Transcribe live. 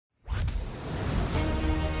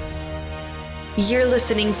You're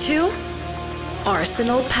listening to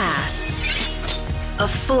Arsenal Pass, a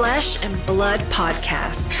flesh and blood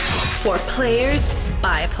podcast for players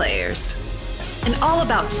by players. And all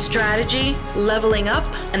about strategy, leveling up,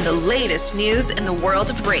 and the latest news in the world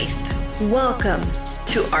of Wraith. Welcome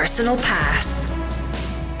to Arsenal Pass.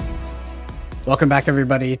 Welcome back,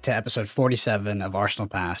 everybody, to episode 47 of Arsenal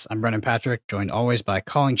Pass. I'm Brennan Patrick, joined always by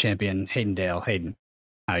calling champion Hayden Dale. Hayden,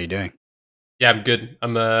 how are you doing? Yeah, I'm good.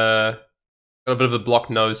 I'm got a bit of a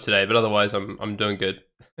blocked nose today, but otherwise I'm doing good.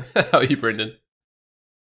 How are you, Brendan?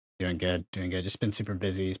 Doing good. Just been super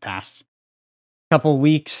busy these past couple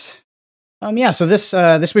weeks. So this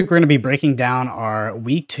week we're going to be breaking down our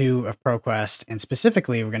week 2 of ProQuest, and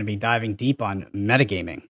specifically we're going to be diving deep on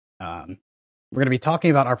metagaming. We're going to be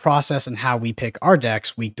talking about our process and how we pick our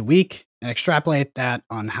decks week to week, and extrapolate that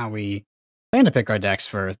on how we plan to pick our decks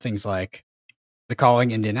for things like the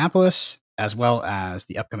Calling Indianapolis, as well as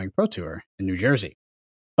the upcoming Pro Tour in New Jersey.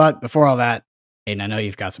 But before all that, Hayden, I know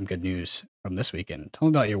you've got some good news from this weekend. Tell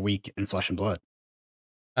me about your week in Flesh and Blood.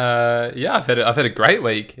 Yeah, I've had a great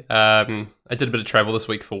week. I did a bit of travel this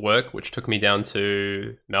week for work, which took me down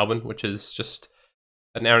to Melbourne, which is just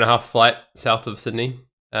an hour and a half flight south of Sydney.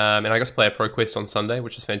 And I got to play a ProQuest on Sunday,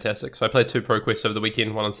 which is fantastic. So I played 2 ProQuests over the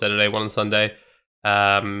weekend, one on Saturday, one on Sunday.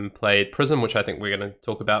 Played Prism, which I think we're going to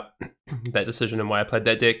talk about that decision and why I played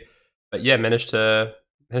that deck. But yeah, managed to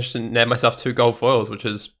nab myself 2 gold foils, which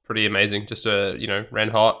is pretty amazing. Just ran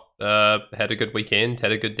hot, had a good weekend,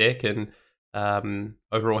 had a good deck, and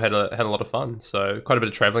overall had a lot of fun. So quite a bit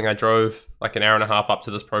of traveling. I drove like an hour and a half up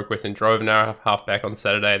to this ProQuest and drove an hour and a half back on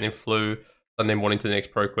Saturday, and then flew Sunday morning to the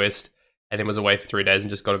next ProQuest, and then was away for 3 days and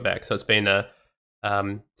just got it back. So it's been a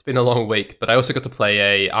long week. But I also got to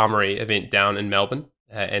play a Armory event down in Melbourne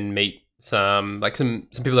and meet some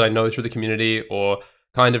people that I know through the community or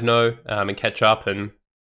kind of know, and catch up, and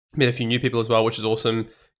met a few new people as well, which is awesome.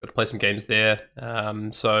 Got to play some games there.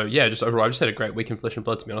 So yeah, just overall, I just had a great week in Flesh and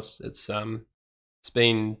Blood, to be honest. It's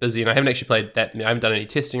been busy, and I haven't actually played that. I haven't done any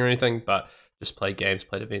testing or anything, but just played games,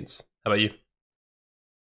 played events. How about you?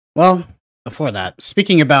 Well, before that,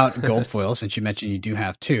 speaking about gold foils, since you mentioned you do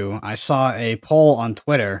have 2, I saw a poll on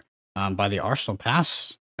Twitter by the Arsenal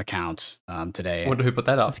Pass account today. I wonder who put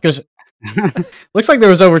that up. Because looks like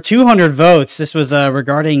there was over 200 votes. This was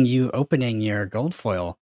regarding you opening your gold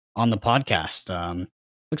foil on the podcast.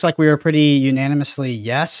 Looks like we were pretty unanimously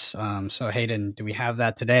yes. So Hayden, do we have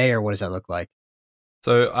that today, or what does that look like?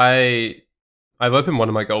 So I've opened one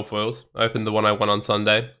of my gold foils. I opened the one I won on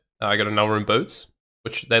Sunday. I got a Nullroom boots,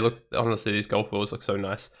 which they look, honestly, these gold foils look so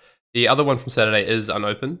nice. The other one from Saturday is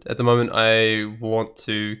unopened. At the moment, I want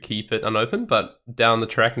to keep it unopened, but down the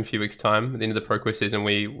track in a few weeks' time, at the end of the ProQuest season,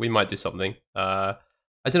 we might do something. I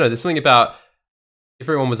don't know, there's something about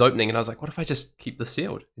everyone was opening, and I was like, what if I just keep this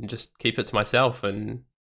sealed and just keep it to myself? And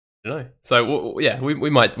I don't know. So yeah, we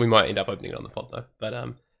might end up opening it on the pod though.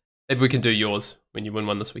 But maybe we can do yours when you win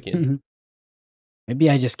one this weekend. Mm-hmm. Maybe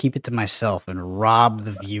I just keep it to myself and rob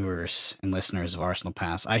the viewers and listeners of Arsenal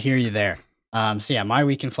Pass. I hear you there. So yeah, my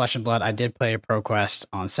week in Flesh and Blood, I did play a ProQuest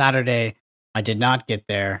on Saturday. I did not get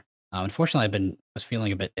there. Unfortunately, I was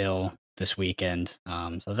feeling a bit ill this weekend. So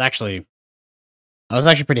I was actually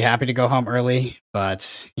pretty happy to go home early,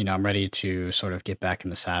 but I'm ready to sort of get back in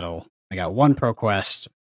the saddle. I got 1 ProQuest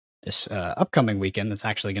this upcoming weekend. That's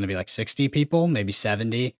actually going to be like 60 people, maybe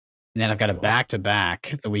 70. And then I've got a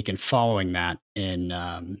back-to-back the weekend following that in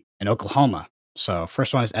Oklahoma. So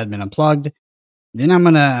first one is Edmond Unplugged. Then I'm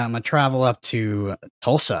gonna travel up to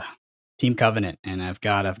Tulsa, Team Covenant, and I've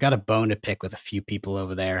got a bone to pick with a few people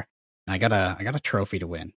over there. And I got a trophy to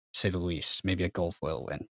win, to say the least. Maybe a gold foil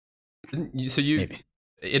win. Maybe.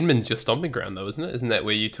 Edmond's your stomping ground, though, isn't it? Isn't that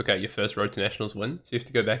where you took out your first Road to Nationals win? So you have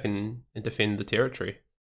to go back and defend the territory.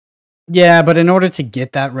 Yeah, but in order to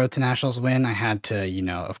get that Road to Nationals win, I had to,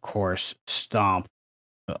 of course, stomp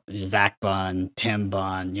Zach Bunn, Tim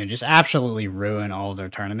Bunn, just absolutely ruin all of their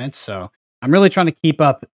tournaments. So I'm really trying to keep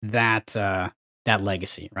up that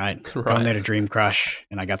legacy, right? Going there to Dream Crush,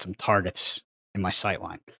 and I got some targets in my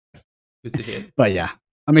sightline. Good to hear. But yeah,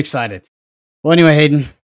 I'm excited. Well, anyway, Hayden,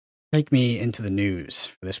 take me into the news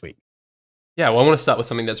for this week. Yeah, well, I want to start with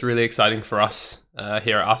something that's really exciting for us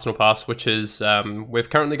here at Arsenal Pass, which is we've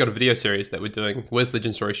currently got a video series that we're doing with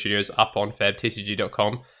Legend Story Studios up on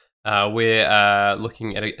fabtcg.com. We're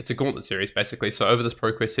looking at it's a gauntlet series, basically. So over this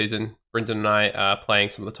ProQuest season, Brendan and I are playing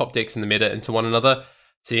some of the top decks in the meta into one another,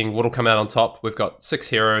 seeing what will come out on top. We've got 6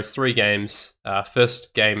 heroes, 3 games.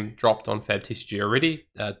 First game dropped on FabTCG already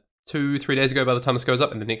 2-3 days ago by the time this goes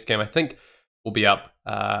up, and the next game, I think, will be up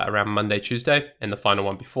around Monday, Tuesday, and the final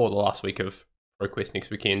one before the last week of ProQuest next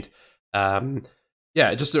weekend.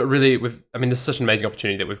 yeah, just a really, I mean, this is such an amazing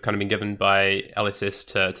opportunity that we've kind of been given by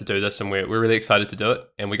LSS to do this, and we're really excited to do it.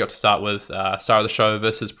 And we got to start with Star of the Show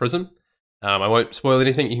versus Prism. I won't spoil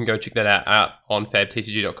anything. You can go check that out on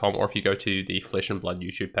fabtcg.com, or if you go to the Flesh and Blood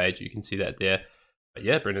YouTube page, you can see that there. But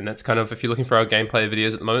yeah, Brendan, that's kind of, if you're looking for our gameplay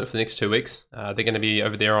videos at the moment for the next 2 weeks, they're going to be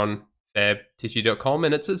over there on fabtcg.com,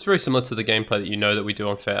 and it's very similar to the gameplay that you know that we do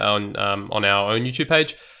on our own YouTube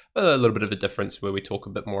page, but a little bit of a difference where we talk a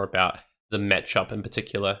bit more about the matchup in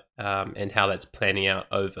particular, and how that's planning out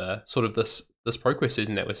over sort of this ProQuest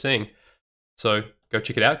season that we're seeing. So go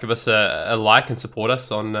check it out. Give us a like and support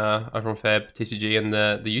us on over on Fab TCG and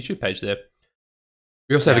the YouTube page there.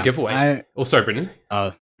 We also have a giveaway. Sorry, Brendan.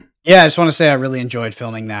 Yeah, I just want to say I really enjoyed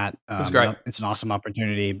filming that. That's great. It's an awesome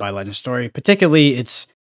opportunity by Legend Story. Particularly, it's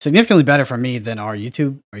significantly better for me than our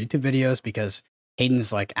YouTube videos, because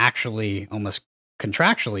Hayden's like actually almost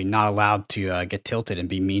contractually not allowed to get tilted and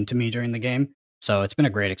be mean to me during the game. So it's been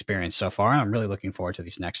a great experience so far, and I'm really looking forward to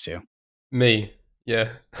these next two. Me, yeah.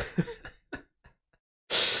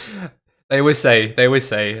 They always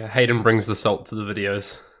say Hayden brings the salt to the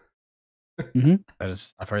videos.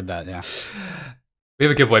 I've heard that, yeah. We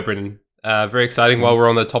have a giveaway, Brendan. Very exciting. While we're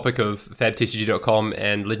on the topic of fabtcg.com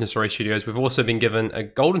and Legend Story Studios, we've also been given a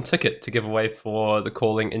golden ticket to give away for the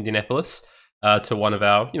Calling Indianapolis to one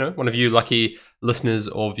of you lucky listeners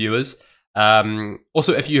or viewers.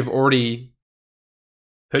 Also, if you've already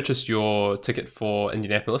purchased your ticket for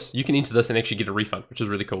Indianapolis, you can enter this and actually get a refund, which is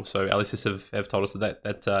really cool. So LSS have told us that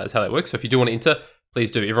is how that works. So if you do want to enter, please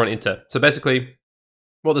do. Everyone enter. So basically,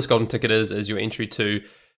 what this golden ticket is your entry to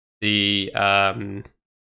the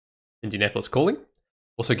Indianapolis Calling.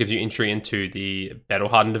 Also gives you entry into the Battle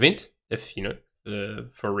Hardened event, if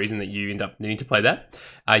for a reason that you end up needing to play that.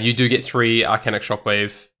 You do get 3 Arcanic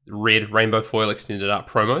Shockwave red rainbow foil extended art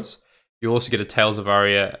promos. You also get a Tales of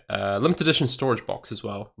Aria limited edition storage box as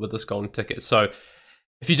well with this golden ticket. So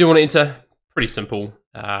if you do want to enter, pretty simple.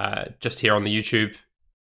 Just here on the YouTube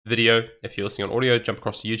video. If you're listening on audio, jump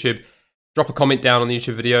across to YouTube. Drop a comment down on the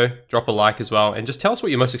YouTube video, drop a like as well, and just tell us what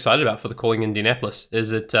you're most excited about for the Calling Indianapolis.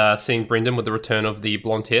 Is it seeing Brendan with the return of the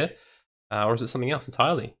blonde hair? Or is it something else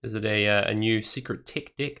entirely? Is it a new secret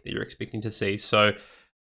tech deck that you're expecting to see? So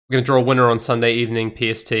we're going to draw a winner on Sunday evening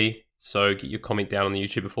PST. So get your comment down on the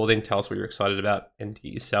YouTube before then. Tell us what you're excited about and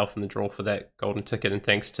get yourself in the draw for that golden ticket. And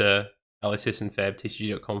thanks to LSS and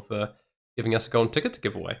fabtcg.com for giving us a golden ticket to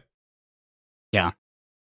give away. Yeah,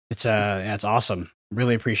 it's awesome.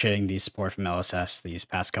 Really appreciating the support from LSS these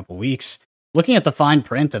past couple weeks. Looking at the fine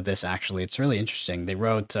print of this, actually, it's really interesting. They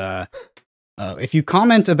wrote, if you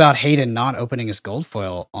comment about Hayden not opening his gold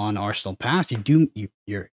foil on Arsenal Pass,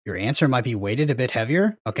 your answer might be weighted a bit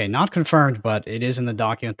heavier. Okay, not confirmed, but it is in the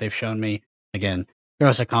document they've shown me. Again, throw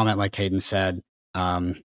us a comment like Hayden said.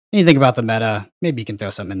 Anything about the meta, maybe you can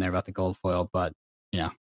throw something in there about the gold foil, but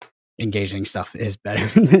engaging stuff is better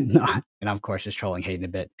than not. And of course, just trolling Hayden a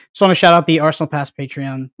bit. Just want to shout out the Arsenal Pass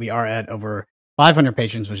Patreon. We are at over 500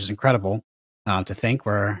 patrons, which is incredible to think.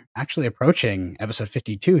 We're actually approaching episode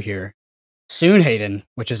 52 here soon, Hayden,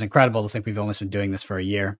 which is incredible to think we've almost been doing this for a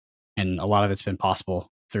year. And a lot of it's been possible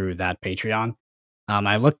through that Patreon.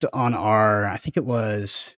 I looked on I think it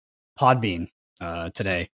was Podbean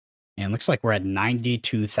today, and it looks like we're at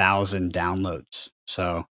 92,000 downloads.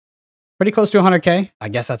 So pretty close to 100K. I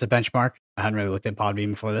guess that's a benchmark. I hadn't really looked at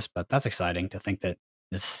Podbean before this, but that's exciting to think that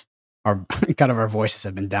our voices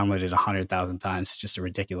have been downloaded 100,000 times. Just a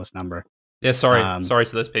ridiculous number. Yeah, sorry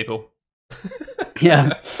to those people.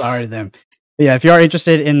 Yeah, sorry to them. But yeah, if you are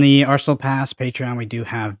interested in the Arsenal Pass Patreon, we do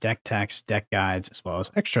have deck techs, deck guides, as well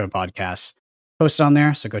as extra podcasts posted on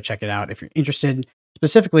there. So go check it out if you're interested.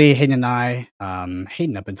 Specifically, Hayden and I,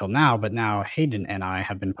 Hayden up until now, but now Hayden and I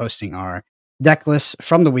have been posting our deck lists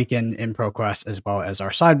from the weekend in ProQuest, as well as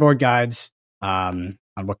our sideboard guides on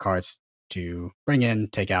what cards to bring in,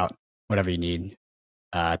 take out, whatever you need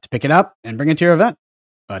to pick it up and bring it to your event.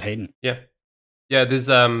 But Hayden. Yeah, there's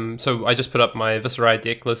so I just put up my Viscerai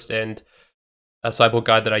deck list and a sideboard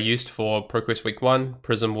guide that I used for ProQuest Week 1.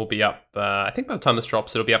 Prism will be up, I think by the time this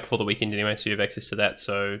drops, it'll be up before the weekend anyway, so you have access to that.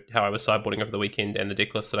 So how I was sideboarding over the weekend and the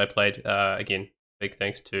deck list that I played, again, big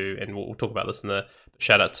thanks to, and we'll talk about this in the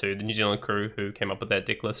shout out to the New Zealand crew who came up with that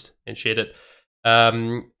deck list and shared it.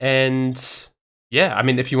 And yeah, I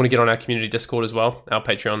mean, if you want to get on our community Discord as well, our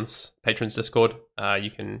patrons Discord, you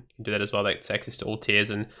can do that as well. That's access to all tiers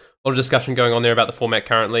and a lot of discussion going on there about the format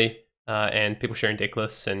currently, and people sharing deck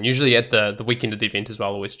lists. And usually at the weekend of the event as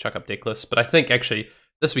well, always chuck up deck lists. But I think actually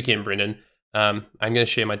this weekend, Brendan, I'm going to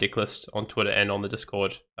share my deck list on Twitter and on the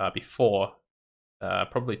Discord before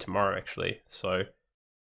probably tomorrow actually. So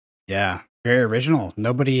yeah, Very original.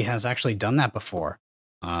 Nobody has actually done that before.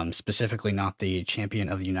 Specifically not the champion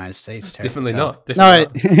of the United States, Terry Definitely Patel. not. No,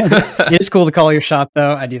 Definitely not. it is cool to call your shot,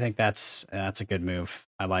 though. I do think that's a good move.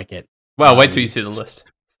 I like it. Well, wait till you see the list.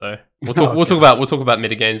 So we'll talk. Okay. We'll talk about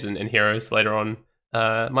metagames and heroes later on.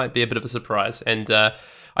 Might be a bit of a surprise, and I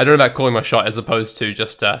don't know about calling my shot as opposed to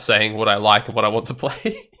just saying what I like and what I want to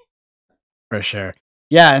play. For sure.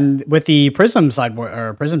 Yeah, and with the Prism sideboard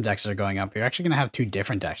or Prism decks that are going up, you're actually going to have two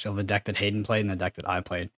different decks. You'll have the deck that Hayden played and the deck that I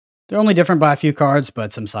played. They're only different by a few cards,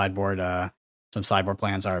 but some sideboard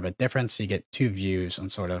plans are a bit different. So you get two views on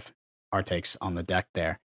sort of our takes on the deck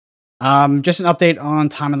there. Just an update on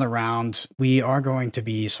time in the round. We are going to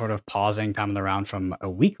be sort of pausing time in the round from a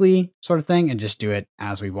weekly sort of thing and just do it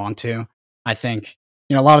as we want to. I think,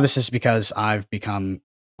 a lot of this is because I've become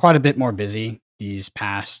quite a bit more busy these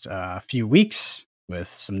past few weeks with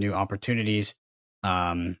some new opportunities,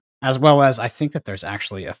 as well as I think that there's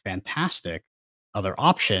actually a fantastic other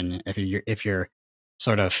option if you're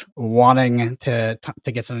sort of wanting to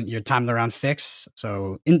get your time around fix.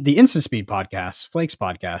 So in the Instant Speed podcast, Flakes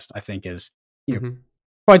podcast, I think is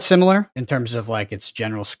quite similar in terms of like its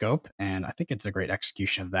general scope, and I think it's a great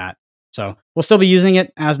execution of that. So we'll still be using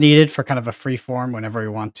it as needed for kind of a free form whenever we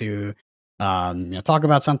want to talk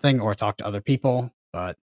about something or talk to other people.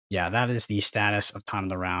 But yeah, that is the status of time of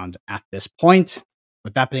the round at this point.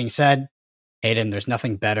 With that being said, Hayden, there's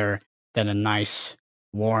nothing better than the nice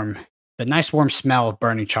warm smell of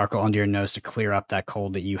burning charcoal under your nose to clear up that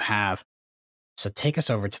cold that you have. So take us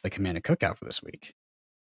over to the Command and Cookout for this week.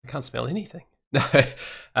 I can't smell anything. Yeah,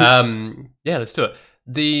 let's do it.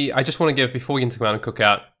 I just want to give, before we get into Command and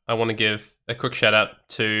Cookout, I want to give a quick shout out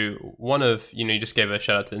to one of, you just gave a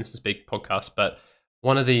shout out to the Instant Speak podcast, but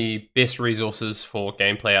one of the best resources for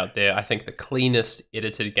gameplay out there. I think the cleanest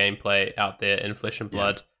edited gameplay out there in Flesh and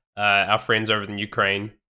Blood. Yeah. Our friends over in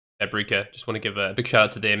Ukraine, Fabrika, just want to give a big shout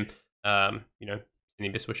out to them.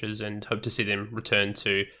 Sending best wishes and hope to see them return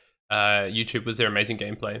to YouTube with their amazing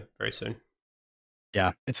gameplay very soon.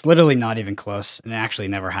 Yeah, it's literally not even close, and it actually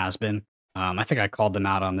never has been. I think I called them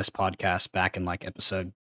out on this podcast back in like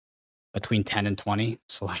episode between 10 and 20,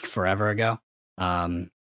 so like forever ago.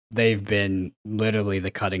 They've been literally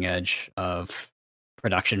the cutting edge of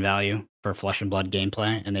production value for Flesh and Blood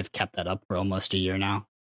gameplay, and they've kept that up for almost a year now.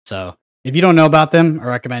 So if you don't know about them, I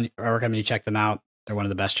recommend you check them out. They're one of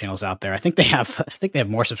the best channels out there. I think they have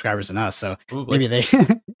more subscribers than us, so maybe they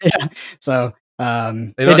yeah. So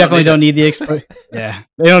they definitely don't need the exposure. Yeah,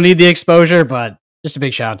 they don't need the exposure, but just a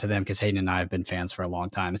big shout out to them because Hayden and I have been fans for a long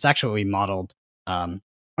time. It's actually what we modeled our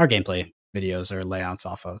gameplay videos or layouts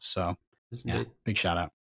off of. So yeah, big shout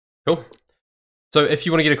out. Cool. So if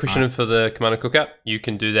you want to get a question in for the Command and Cookout, you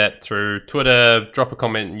can do that through Twitter, drop a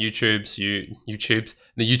comment in the YouTube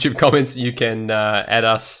comments. You can add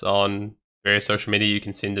us on various social media. You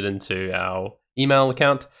can send it into our email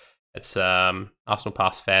account. It's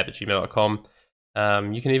arsenalpassfab@gmail.com.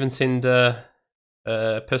 You can even send a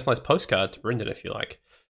personalized postcard to Brendan if you like.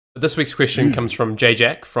 But this week's question comes from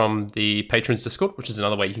Jack from the Patrons Discord, which is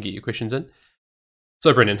another way you can get your questions in.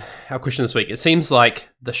 So, Brendan, our question this week. It seems like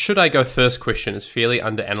the should I go first question is fairly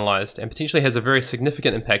underanalyzed and potentially has a very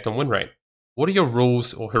significant impact on win rate. What are your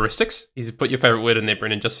rules or heuristics? He's put your favorite word in there,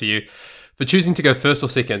 Brendan, just for you, for choosing to go first or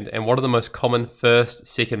second, and what are the most common first,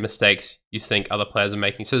 second mistakes you think other players are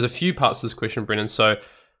making? So there's a few parts to this question, Brendan. So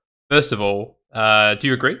first of all, do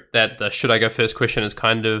you agree that the should I go first question is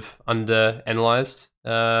kind of underanalyzed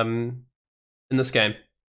in this game?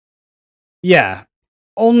 Yeah,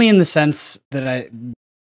 only in the sense that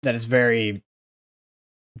it's very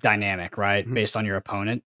dynamic, right? Mm-hmm. Based on your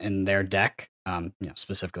opponent and their deck.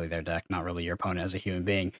 Specifically their deck, not really your opponent as a human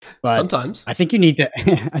being. But sometimes I think you need to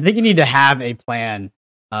have a plan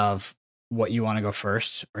of what you want to go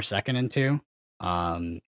first or second into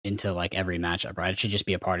like every matchup, right? It should just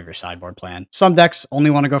be a part of your sideboard plan. Some decks only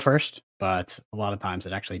want to go first, but a lot of times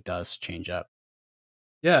it actually does change up.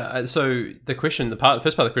 Yeah, so the first part of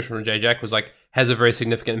the question from Jack was like, has a very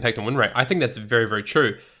significant impact on win rate. I think that's very, very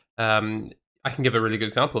true. I can give a really good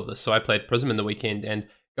example of this. So I played Prism in the weekend, and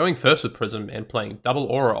going first with Prism and playing double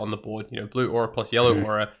aura on the board, blue aura plus yellow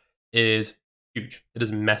aura is huge. It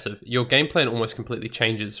is massive. Your game plan almost completely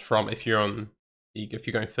changes from if you're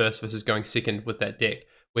going first versus going second with that deck,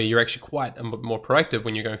 where you're actually quite more proactive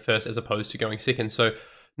when you're going first as opposed to going second. So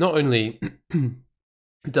not only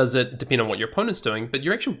does it depend on what your opponent's doing, but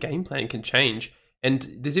your actual game plan can change. And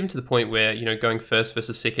there's even to the point where, going first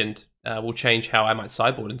versus second will change how I might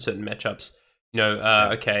sideboard in certain matchups.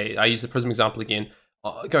 Okay, I use the Prism example again.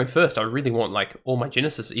 going first, I really want like all my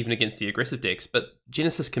Genesis, even against the aggressive decks. But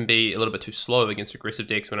Genesis can be a little bit too slow against aggressive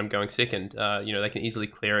decks when I'm going second. They can easily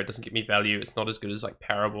clear it. Doesn't give me value. It's not as good as like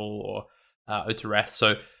Parable or Otarath.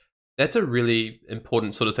 So that's a really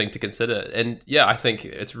important sort of thing to consider. And yeah, I think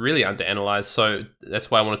it's really underanalyzed. So that's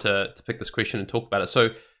why I wanted to pick this question and talk about it. So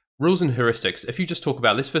rules and heuristics. If you just talk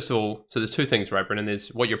about, let's first of all, so there's two things, right, Brennan? There's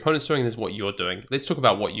what your opponent's doing and there's what you're doing. Let's talk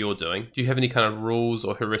about what you're doing. Do you have any kind of rules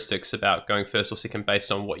or heuristics about going first or second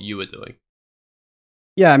based on what you were doing?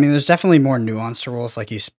 Yeah, I mean, there's definitely more nuanced rules.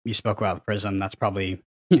 Like you spoke about with Prism. That's probably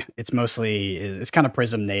it's kind of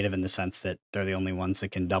Prism native in the sense that they're the only ones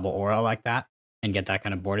that can double aura like that and get that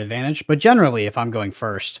kind of board advantage. But generally, if I'm going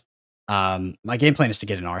first, my game plan is to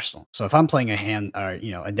get an arsenal. So if I'm playing a hand or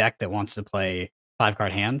a deck that wants to play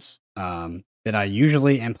 5-card hands, then I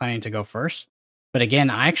usually am planning to go first. But again,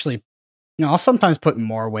 I actually, I'll sometimes put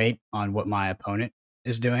more weight on what my opponent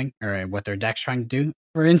is doing or what their deck's trying to do.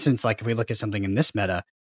 For instance, like if we look at something in this meta,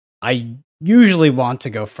 I usually want to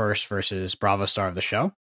go first versus Bravo Star of the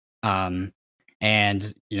Show.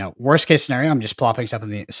 And worst case scenario, I'm just plopping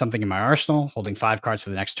something in my arsenal, holding 5 cards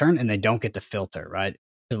to the next turn, and they don't get to filter, right?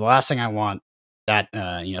 Because the last thing I want that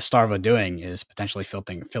Starvo doing is potentially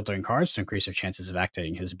filtering cards to increase their chances of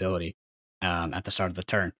activating his ability at the start of the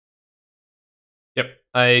turn. Yep,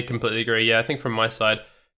 I completely agree. Yeah, I think from my side,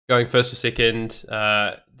 going first or second,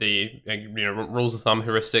 the rules of thumb,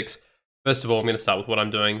 heuristics. First of all, I'm going to start with what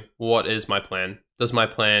I'm doing. What is my plan? Does my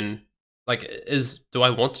plan do I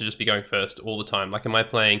want to just be going first all the time? Like, am I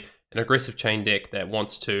playing an aggressive chain deck that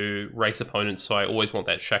wants to race opponents? So I always want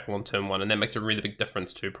that shackle on turn 1, and that makes a really big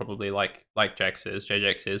difference to probably like Jack says,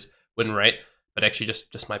 win rate, but actually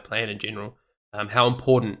just my plan in general. How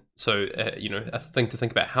important? So a thing to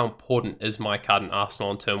think about: how important is my card in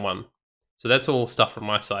arsenal on turn 1? So that's all stuff from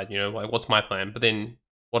my side. Like what's my plan? But then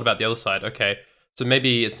what about the other side? Okay. So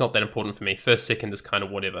maybe it's not that important for me. First, second is kind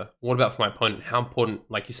of whatever. What about for my opponent? How important,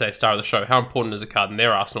 like you say, star of the show, how important is a card in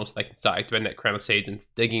their arsenal so they can start activating that Crown of Seeds and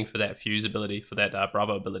digging for that fuse ability, for that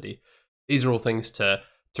Bravo ability? These are all things to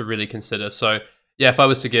really consider. So yeah, if I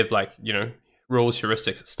was to give rules,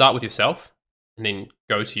 heuristics, start with yourself and then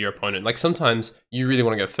go to your opponent. Like sometimes you really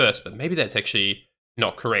want to go first, but maybe that's actually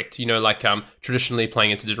not correct. Traditionally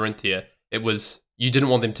playing into Dorinthia, it was you didn't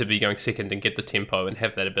want them to be going second and get the tempo and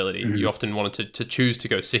have that ability. Mm-hmm. You often wanted to choose to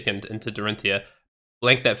go second into Dorinthia,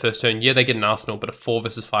 blank that first turn. Yeah, they get an arsenal, but a 4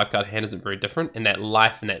 versus 5 card hand isn't very different. And that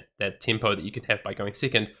life and that tempo that you can have by going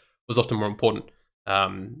second was often more important,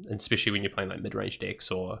 and especially when you're playing like mid-range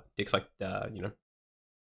decks or decks like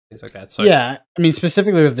things like that. So yeah, I mean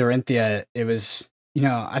specifically with Dorinthia, it was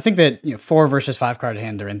I think that 4 versus 5 card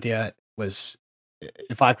hand Dorinthia was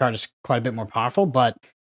 5 card is quite a bit more powerful, but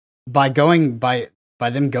by them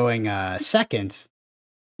going second,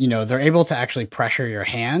 they're able to actually pressure your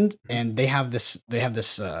hand, and they have this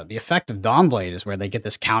the effect of Dawnblade is where they get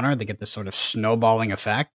this counter, they get this sort of snowballing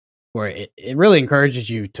effect where it really encourages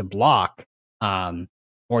you to block,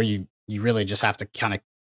 or you really just have to kind of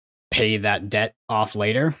pay that debt off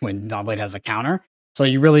later when Dawnblade has a counter. So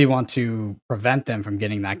you really want to prevent them from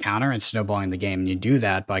getting that counter and snowballing the game, and you do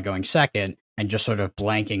that by going second and just sort of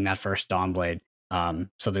blanking that first Dawnblade.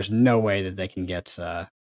 So there's no way that they can get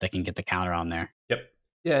the counter on there. Yep.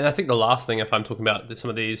 Yeah, and I think the last thing, if I'm talking about some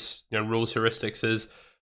of these rules heuristics, is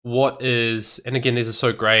what is, and again, these are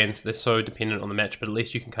so grey and they're so dependent on the match, but at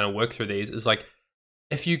least you can kind of work through these. Is like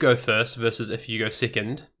if you go first versus if you go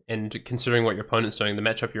second, and considering what your opponent's doing, the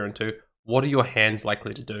matchup you're into, what are your hands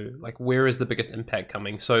likely to do? Like where is the biggest impact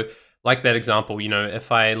coming? So like that example,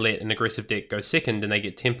 if I let an aggressive deck go second and they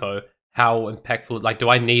get tempo, how impactful, like do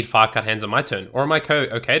I need 5 card hands on my turn? Or am I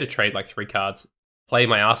okay to trade like 3 cards, play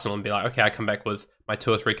my arsenal and be like, okay, I come back with my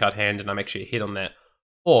 2 or 3 card hand and I'm actually ahead on that?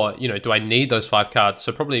 Or, do I need those 5 cards?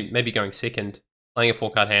 So probably maybe going second, playing a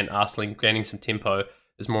 4 card hand, arsenaling, gaining some tempo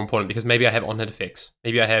is more important because maybe I have on-hit effects.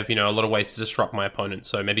 Maybe I have, a lot of ways to disrupt my opponent.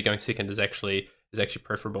 So maybe going second is actually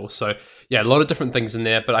preferable. So yeah, a lot of different things in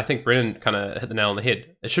there, but I think Brennan kind of hit the nail on the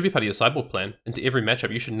head. It should be part of your sideboard plan. Into every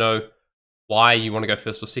matchup, you should know why you want to go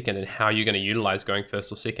first or second and how you're going to utilize going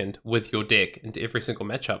first or second with your deck into every single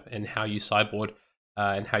matchup, and how you sideboard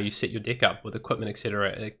and how you set your deck up with equipment, etc.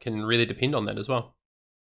 It can really depend on that as well.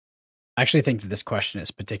 I actually think that this question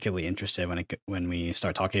is particularly interesting when we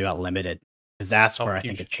start talking about limited, because that's where I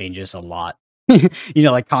think it changes a lot.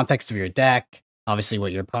 Like context of your deck, obviously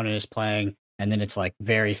what your opponent is playing, and then it's like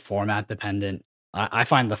very format dependent. I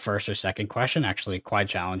find the first or second question actually quite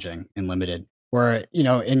challenging in limited. Where,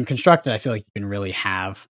 in constructed, I feel like you can really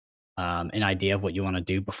have an idea of what you want to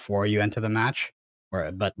do before you enter the match.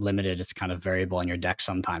 but limited, it's kind of variable in your deck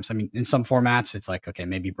sometimes. I mean, in some formats, it's like, okay,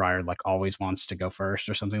 maybe Briar like always wants to go first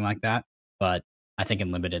or something like that. But I think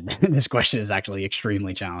in limited, this question is actually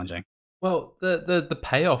extremely challenging. Well, the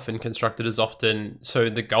payoff in constructed is often, so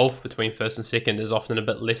the gulf between first and second is often a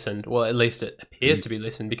bit lessened. Well, at least it appears to be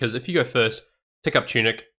lessened, because if you go first, pick up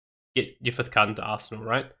Tunic, get your 5th card into Arsenal,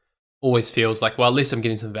 right? Always feels like, well, at least I'm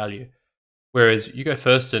getting some value. Whereas you go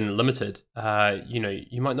first in limited,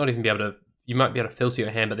 you might not even be able to, you might be able to filter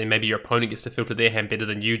your hand, but then maybe your opponent gets to filter their hand better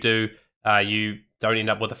than you do. You don't end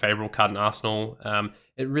up with a favorable card in Arsenal.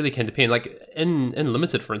 It really can depend. Like in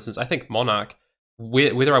limited, for instance, I think Monarch,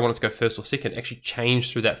 whether I wanted to go first or second, actually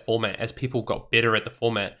changed through that format as people got better at the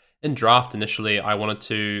format. In draft initially, I wanted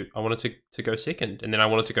to go second, and then I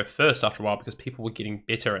wanted to go first after a while because people were getting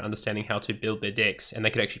better at understanding how to build their decks, and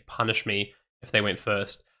they could actually punish me if they went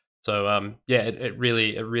first. So it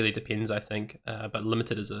really depends, I think. But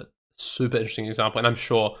limited is a super interesting example, and I'm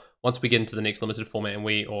sure once we get into the next limited format,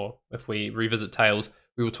 or if we revisit Tails,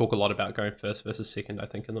 we will talk a lot about going first versus second, I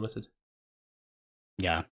think, in limited.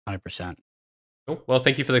 Yeah, 100%. Cool. Well,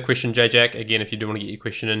 thank you for the question, J-Jack. Again, if you do want to get your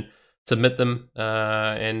question in, submit them,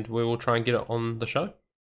 and we will try and get it on the show.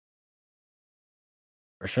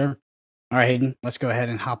 For sure. All right, Hayden, let's go ahead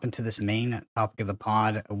and hop into this main topic of the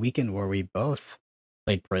pod, a weekend where we both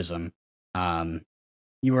played Prism.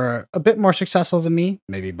 You were a bit more successful than me,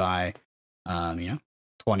 maybe by 20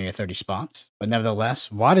 or 30 spots. But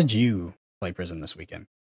nevertheless, why did you play Prism this weekend?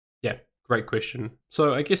 Yeah, great question.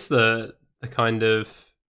 So I guess the kind of,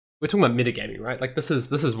 we're talking about metagaming, right? Like this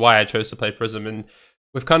is why I chose to play Prism, and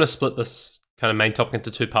we've kind of split this kind of main topic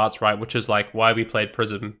into 2 parts, right? Which is like why we played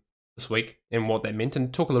Prism this week and what that meant,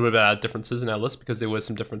 and talk a little bit about our differences in our list, because there were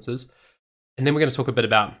some differences. And then we're going to talk a bit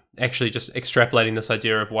about actually just extrapolating this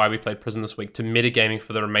idea of why we played Prism this week to metagaming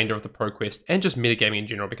for the remainder of the ProQuest, and just metagaming in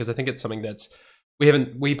general, because I think it's something that's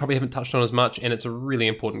we probably haven't touched on as much, and it's a really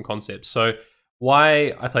important concept. So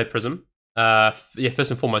why I played Prism,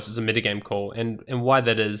 first and foremost, is a metagame call, and why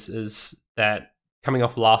that is that coming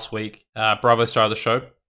off last week, Bravo Star of the Show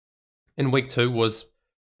in week 1 was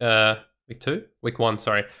the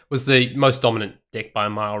most dominant deck by a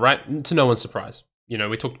mile, right? To no one's surprise.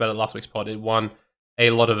 We talked about it last week's pod. It won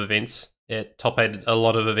a lot of events. It top-8 a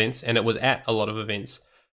lot of events, and it was at a lot of events.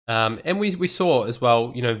 And we saw as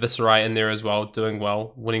well, Viserai in there as well, doing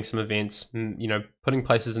well, winning some events, putting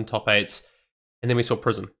places in top 8s. And then we saw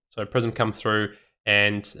Prism. So Prism come through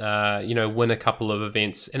and, win a couple of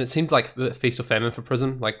events. And it seemed like the feast or famine for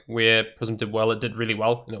Prism. Like where Prism did well, it did really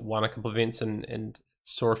well, and it won a couple of events and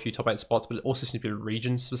saw a few top 8 spots, but it also seemed to be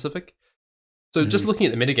region specific. So just looking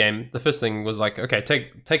at the metagame, the first thing was like, okay,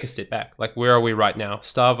 take a step back. Like, where are we right now?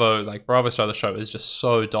 Starvo, like Bravo Star of the Show, is just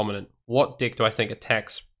so dominant. What deck do I think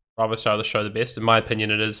attacks Bravo Star of the Show the best? In my opinion,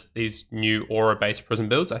 it is these new aura-based Prism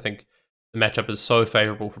builds. I think the matchup is so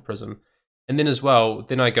favorable for Prism. And then as well,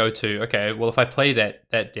 then I go to, okay, well, if I play that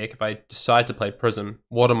deck, if I decide to play Prism,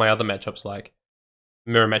 what are my other matchups like?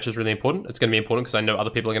 Mirror match is really important. It's going to be important because I know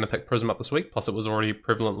other people are going to pick Prism up this week, plus it was already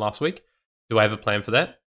prevalent last week. Do I have a plan for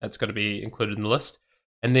that? That's got to be included in the list.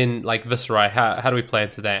 And then like Viserai, how do we play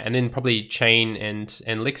into that? And then probably Chain and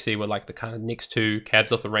Lexi were like the kind of next 2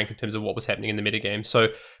 cabs off the rank in terms of what was happening in the metagame. So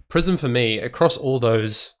Prism for me, across all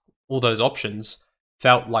those options,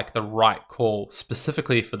 felt like the right call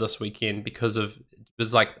specifically for this weekend, because it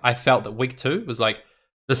was like, I felt that week 2 was like,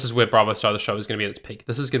 this is where Bravo Star of the Show is going to be at its peak.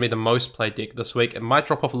 This is going to be the most played deck this week. It might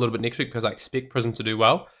drop off a little bit next week because I expect Prism to do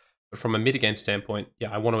well. But from a metagame standpoint, yeah,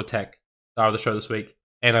 I want to attack Star of the Show this week.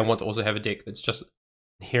 And I want to also have a deck that's just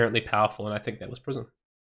inherently powerful, and I think that was Prism.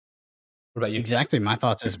 What about you? Exactly, my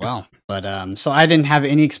thoughts as well. But so I didn't have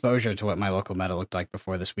any exposure to what my local meta looked like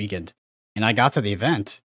before this weekend. And I got to the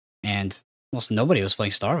event, and almost nobody was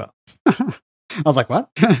playing Starvo. I was like,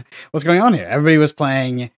 what? What's going on here? Everybody was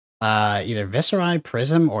playing either Viserai,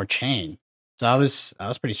 Prism, or Chain. So I was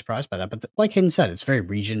pretty surprised by that. But like Hayden said, it's very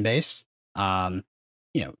region-based. Some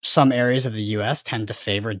areas of the US tend to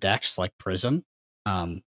favor decks like Prism.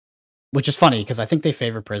 Which is funny because I think they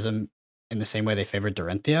favor Prism in the same way they favor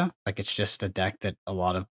Dorinthia. Like it's just a deck that a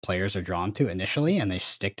lot of players are drawn to initially, and they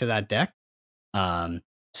stick to that deck. So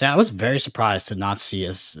I was very surprised to not see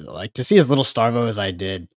as little Starvo as I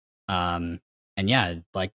did. And yeah,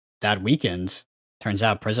 like that weekend, turns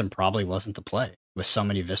out Prism probably wasn't the play with so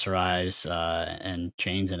many Viserais and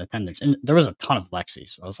Chains in attendance, and there was a ton of Lexis.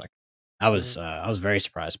 So I was like, I was very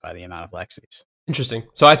surprised by the amount of Lexis. Interesting.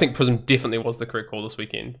 So I think Prism definitely was the correct call this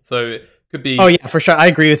weekend. So it could be... Oh yeah, for sure. I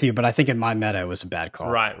agree with you, but I think in my meta it was a bad call.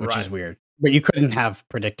 Right, which is weird. But you couldn't have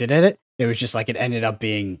predicted it. It was just like it ended up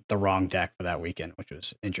being the wrong deck for that weekend, which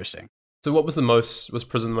was interesting. So what was was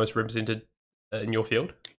Prism the most represented in your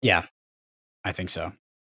field? Yeah, I think so.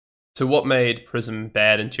 So what made Prism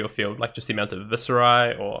bad into your field? Like just the amount of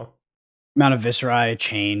Viscerai or? Amount of Viscerai,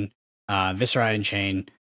 Chain, Viscerai and Chain,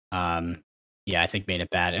 yeah, I think made it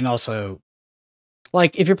bad. And also,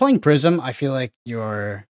 like, if you're playing Prism, I feel like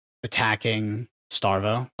you're attacking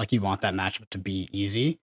Starvo. Like, you want that matchup to be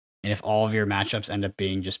easy. And if all of your matchups end up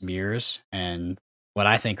being just mirrors and what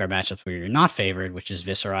I think are matchups where you're not favored, which is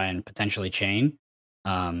Viscerai and potentially Chain,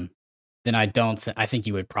 um, then I think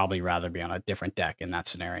you would probably rather be on a different deck in that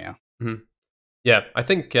scenario. Mhm. Yeah, I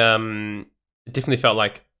think it definitely felt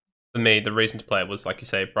like for me the reason to play it was like you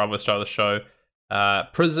say, Bravo start of the show.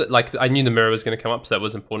 Prism, like I knew the mirror was going to come up, so that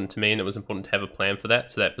was important to me, and it was important to have a plan for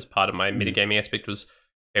that. So that was part of my metagaming aspect. Was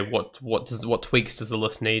okay, what tweaks does the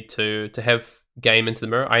list need to have game into the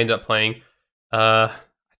mirror? I ended up playing, I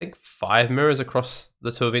think 5 mirrors across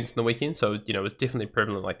the 2 events in the weekend. So it was definitely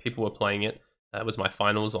prevalent. Like people were playing it. It was my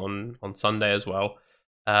finals on Sunday as well.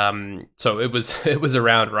 So it was it was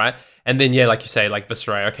around, right? And then yeah, like you say, like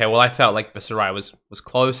Viscerai. Okay, well I felt like Viscerai was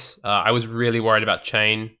close. I was really worried about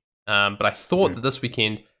Chain, but I thought that this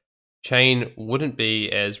weekend Chain wouldn't be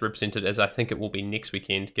as represented as I think it will be next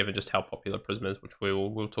weekend, given just how popular Prism is, which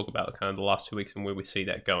we'll talk about kind of the last 2 weeks and where we see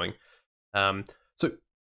that going. So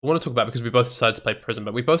I want to talk about because we both decided to play Prism,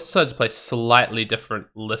 but we both decided to play slightly different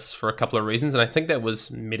lists for a couple of reasons, and I think that was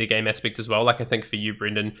metagame aspect as well. Like I think for you,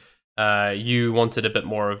 Brendan, you wanted a bit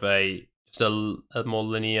more of a more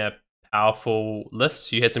linear, powerful list.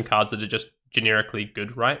 So you had some cards that are just generically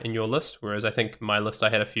good, right, in your list. Whereas I think my list, I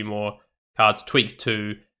had a few more cards tweaked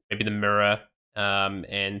to maybe the mirror,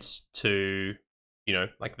 and to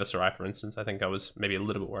like Viscerai, for instance. I think I was maybe a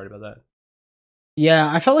little bit worried about that.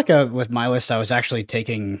 Yeah, I felt like with my list, I was actually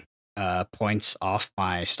taking points off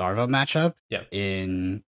my Starvo matchup. Yeah.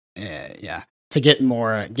 To get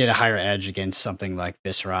a higher edge against something like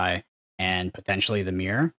Viscerai and potentially the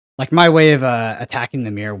mirror. Like my way of attacking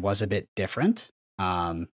the mirror was a bit different,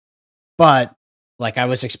 but like I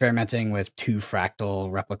was experimenting with 2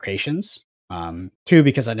 fractal replications. 2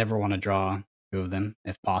 because I never want to draw 2 of them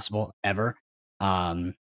if possible ever.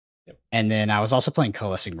 And then I was also playing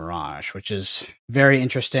Coalescing Mirage, which is very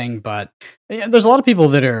interesting, but there's a lot of people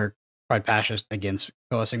that are quite passionate against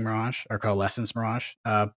Coalescing Mirage or Coalescence Mirage,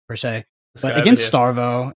 per se. But against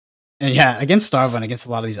Starvo, and against Starvo and against a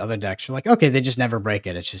lot of these other decks, you're like, okay, they just never break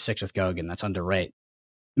it. It's just 6 with Gogan. That's underrate.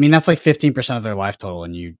 I mean, that's like 15% of their life total,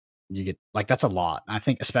 and you get like that's a lot. And I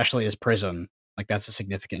think especially as Prism, like that's a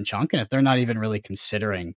significant chunk. And if they're not even really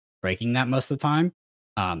considering breaking that most of the time,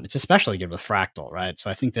 it's especially good with Fractal, right? So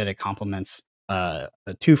I think that it complements the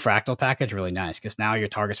 2 Fractal package really nice because now your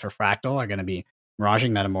targets for Fractal are going to be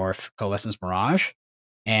Miraging Metamorph, Coalescence Mirage,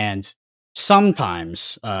 and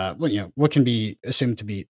sometimes what can be assumed to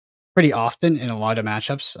be pretty often in a lot of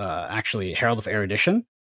matchups, actually Herald of Erudition.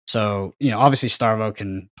 So obviously Starvo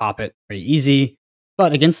can pop it pretty easy,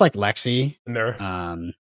 but against like Lexi, The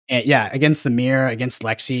mirror. against the mirror, against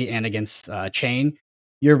Lexi, and against Chain,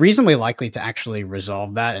 you're reasonably likely to actually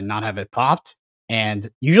resolve that and not have it popped. And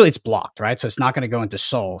usually it's blocked, right? So it's not going to go into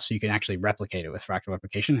Soul, so you can actually replicate it with Fractal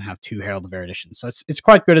Replication and have 2 Herald of Erudition. So it's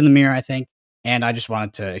quite good in the mirror, I think. And I just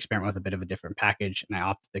wanted to experiment with a bit of a different package, and I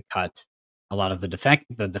opted to cut a lot of the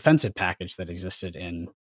defensive package that existed in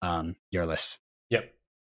your list. Yep.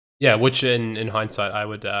 Yeah, which in hindsight I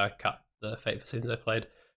would cut the Fate for Seasons I played.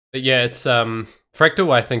 But yeah, it's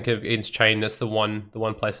Fractal. I think against Chain, that's the one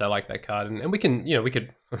place I like that card, and we can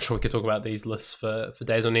I'm sure we could talk about these lists for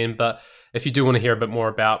days on end. But if you do want to hear a bit more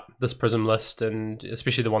about this Prism list, and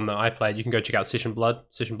especially the one that I played, you can go check out Session Blood.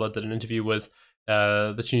 Session Blood did an interview with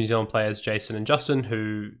the 2 New Zealand players, Jason and Justin,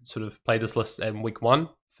 who sort of played this list in week 1,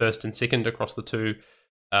 first and second across the two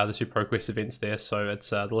ProQuest events there. So it's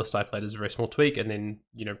the list I played is a very small tweak, and then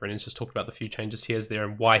Brennan's just talked about the few changes he has there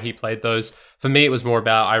and why he played those. For me, it was more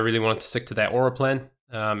about I really wanted to stick to that aura plan,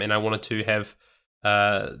 and I wanted to have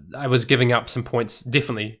I was giving up some points,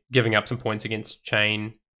 definitely giving up some points against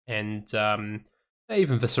Chain and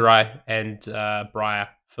even Viscerai and Briar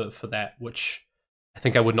for that, which I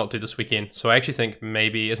think I would not do this weekend. So I actually think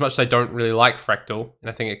maybe, as much as I don't really like Fractal, and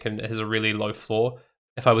I think it has a really low floor,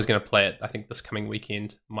 if I was going to play it, I think this coming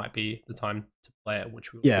weekend might be the time to play it,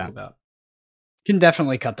 which we'll talk about. Can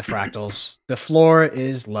definitely cut the fractals. The floor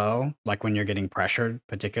is low, like when you're getting pressured,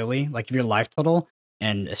 particularly. Like if your life total,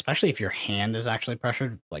 and especially if your hand is actually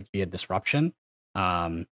pressured, like via disruption,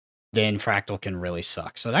 then fractal can really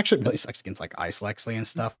suck. So it actually really sucks against like Ice Lexley and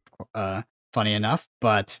stuff, funny enough.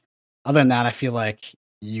 But other than that, I feel like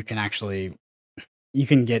you can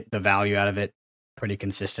get the value out of it pretty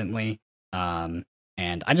consistently. And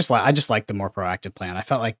And I just like the more proactive plan. I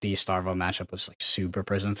felt like the Starvo matchup was like super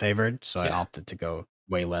Prism favored, so I Yeah. opted to go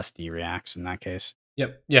way less D reacts in that case.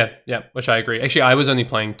 Yep. Yeah. Which I agree. Actually, I was only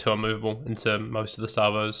playing 2 unmovable into most of the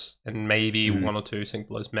Starvos and maybe Mhm. 1 or 2 sync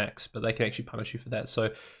blows max, but they can actually punish you for that.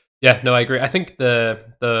 So, yeah, no, I agree. I think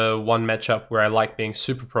the one matchup where I like being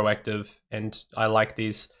super proactive and I like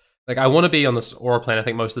these, like I want to be on this aura plan, I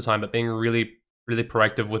think most of the time, but being really, really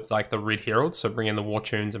proactive with like the red heralds, so bringing the war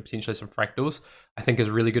tunes and potentially some fractals, I think is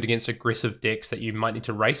really good against aggressive decks that you might need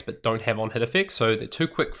to race but don't have on hit effects. So they're too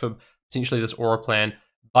quick for potentially this aura plan,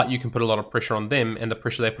 but you can put a lot of pressure on them, and the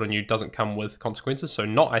pressure they put on you doesn't come with consequences. So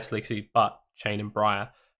not Ice Lexi, but Chain and Briar,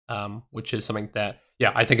 which is something that,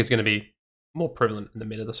 yeah, I think is going to be more prevalent in the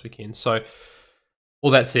meta this weekend. So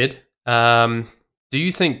all that said, do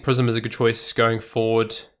you think Prism is a good choice going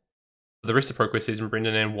forward for the rest of ProQuest season,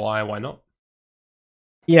 Brendan, and why? Why not?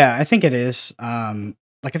 Yeah, I think it is.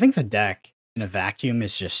 Like I think the deck in a vacuum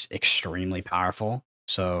is just extremely powerful.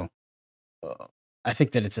 So uh, I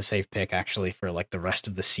think that it's a safe pick actually for like the rest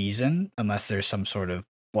of the season, unless there's some sort of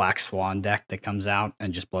Black Swan deck that comes out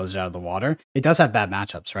and just blows it out of the water. It does have bad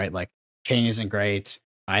matchups, right? Like Chain isn't great.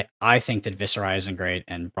 I think that Viscerai isn't great,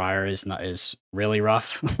 and Briar is really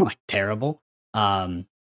rough, like terrible. Um,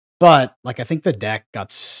 but like I think the deck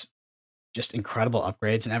got just incredible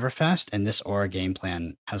upgrades in Everfest, and this Aura game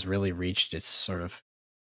plan has really reached its sort of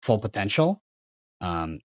full potential.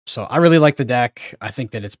 So I really like the deck. I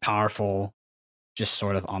think that it's powerful, just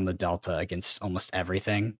sort of on the delta against almost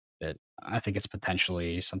everything. That I think it's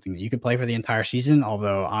potentially something that you could play for the entire season,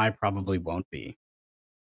 although I probably won't be.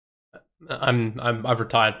 I've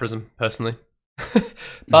retired Prism personally, Mhm.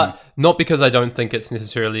 but not because I don't think it's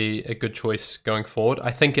necessarily a good choice going forward.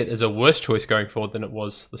 I think it is a worse choice going forward than it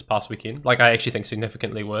was this past weekend. Like I actually think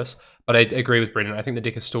significantly worse. But I agree with Brendan. I think the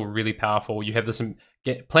deck is still really powerful. You have this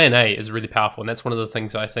plan A is really powerful, and that's one of the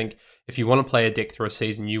things I think. If you want to play a deck through a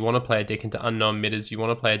season, you want to play a deck into unknown metas. You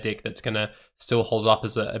want to play a deck that's going to still hold up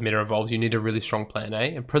as a meta evolves. You need a really strong plan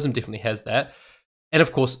A, and Prism definitely has that. And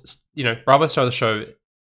of course, Bravo Star of the Show,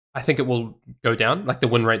 I think it will go down. Like the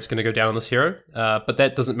win rate's going to go down on this hero, but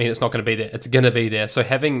that doesn't mean it's not going to be there. It's going to be there. So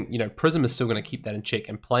having Prism is still going to keep that in check,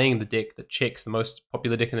 and playing the deck that checks the most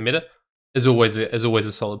popular deck in the meta is always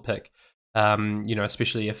a solid pick.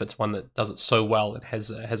 Especially if it's one that does it so well and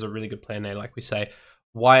has a really good plan A, like we say.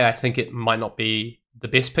 Why I think it might not be the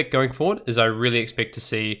best pick going forward is I really expect to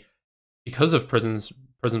see, because of Prism's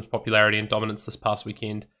popularity and dominance this past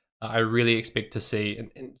weekend, I really expect to see,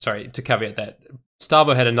 and sorry, to caveat that,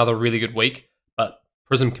 Starvo had another really good week, but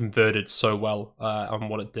Prism converted so well on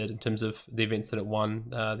what it did in terms of the events that it won,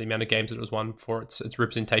 the amount of games that it was won for its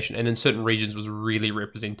representation, and in certain regions was really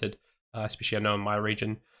represented, especially I know in my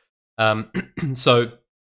region. So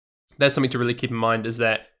that's something to really keep in mind, is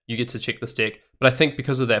that you get to check this deck. But I think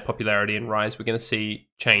because of that popularity and rise, we're going to see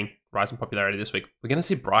Chain rise in popularity this week. We're going to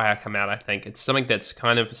see Briar come out, I think. It's something that's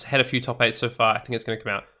kind of had a few top 8 so far. I think it's going to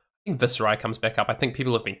come out. I think Viscerai comes back up. I think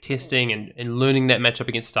people have been testing and learning that matchup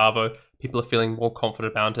against Starvo. People are feeling more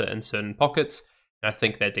confident about it in certain pockets. And I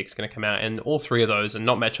think that deck's going to come out. And all 3 of those are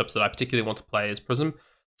not matchups that I particularly want to play as Prism.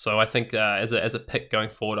 So I think as a pick going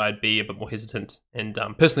forward, I'd be a bit more hesitant. And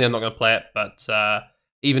personally, I'm not going to play it. But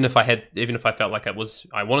even if I felt like I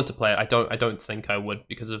wanted to play it, I don't think I would,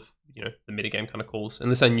 because of the metagame kind of calls.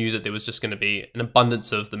 Unless I knew that there was just going to be an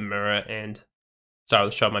abundance of the mirror and Star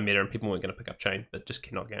of the Show my meta, and people weren't going to pick up Chain, but just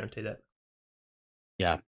cannot guarantee that.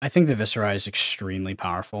 Yeah, I think the Viscerai is extremely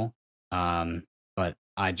powerful, but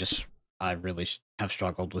I really have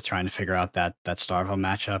struggled with trying to figure out that Starvo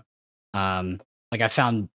matchup. Like I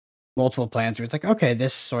found multiple plans where it's like, okay,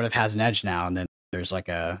 this sort of has an edge now, and then there's like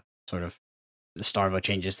a sort of Starvo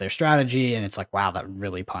changes their strategy, and it's like, wow, that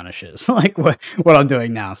really punishes like what I'm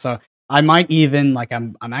doing now. So I might even like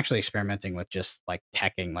I'm actually experimenting with just like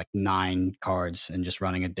teching like 9 cards and just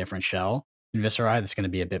running a different shell in Viscerai that's going to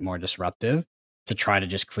be a bit more disruptive to try to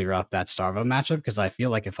just clear up that Starvo matchup, because I feel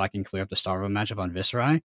like if I can clear up the Starvo matchup on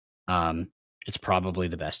Viscerai, um, it's probably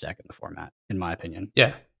the best deck in the format, in my opinion.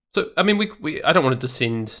 Yeah. So, I mean, I don't want to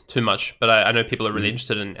descend too much, but I know people are really Mhm.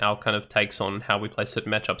 interested in our kind of takes on how we play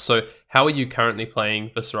certain matchups. So, how are you currently playing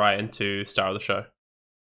Viscerai into Star of the Show?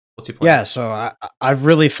 What's your plan? Yeah, so I've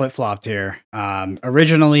really flip flopped here.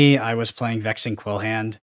 Originally, I was playing Vexing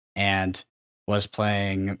Quillhand and was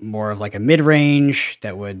playing more of like a mid range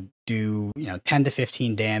that would do 10 to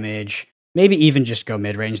 15 damage, maybe even just go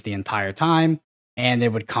mid range the entire time, and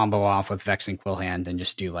it would combo off with Vexing Quillhand and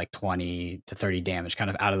just do like 20 to 30 damage, kind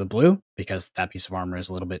of out of the blue, because that piece of armor is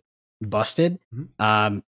a little bit busted.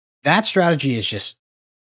 Mhm. That strategy is just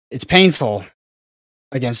it's painful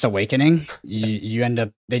against Awakening, you end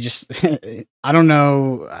up they just I don't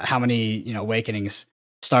know how many Awakenings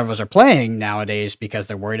Starvos are playing nowadays because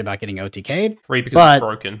they're worried about getting OTK'd. 3 because it's But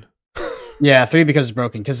broken. yeah, 3 because it's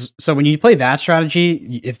broken. So when you play that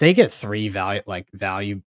strategy, if they get 3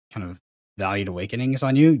 valued Awakenings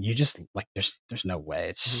on you, you just like there's no way.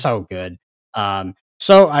 It's so good.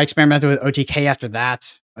 So I experimented with OTK after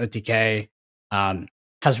that. OTK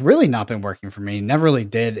has really not been working for me. Never really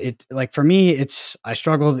did. It like for me, I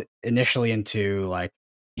struggled initially into like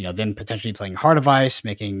then potentially playing Heart of Ice,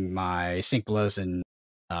 making my sync blows and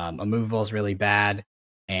immovables really bad.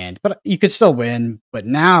 But you could still win. But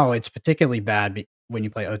now it's particularly bad when you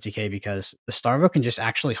play OTK because the Starvo can just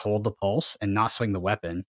actually hold the pulse and not swing the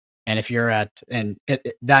weapon. And if you're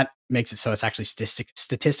that makes it so it's actually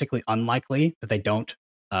statistically unlikely that they don't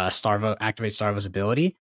activate Starvo's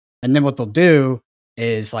ability. And then what they'll do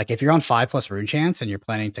is like if you're on 5+ rune chance and you're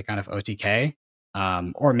planning to kind of OTK,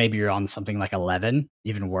 or maybe you're on something like 11,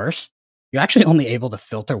 even worse, you're actually only able to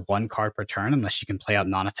filter 1 card per turn unless you can play out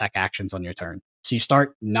non-attack actions on your turn. So you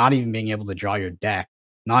start not even being able to draw your deck,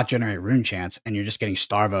 not generate rune chance, and you're just getting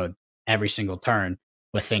Starvoed every single turn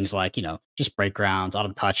with things like, just break grounds,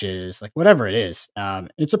 autumn touches, like whatever it is.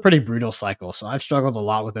 It's a pretty brutal cycle. So I've struggled a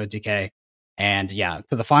lot with OTK. And yeah,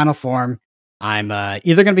 to the final form, I'm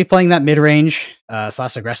either going to be playing that mid-range /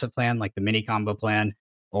 aggressive plan, like the mini combo plan,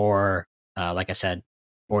 or like I said,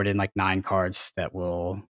 board in like 9 cards that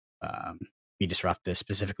will be disruptive,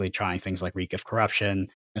 specifically trying things like Reek of Corruption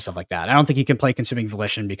and stuff like that. I don't think you can play Consuming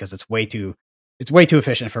Volition because it's way too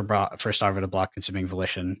efficient for Starvo to block Consuming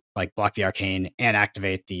Volition, like block the Arcane and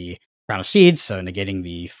activate the Crown of Seeds, so negating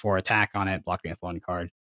the 4 attack on it, blocking with 1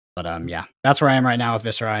 card. But yeah, that's where I am right now with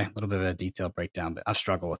Viserai. A little bit of a detailed breakdown, but I've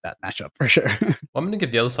struggled with that matchup for sure. Well, I'm going to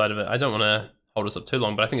give the other side of it. I don't want to hold us up too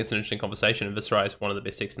long, but I think it's an interesting conversation. And Viserai is one of the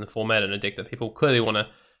best decks in the format and a deck that people clearly want to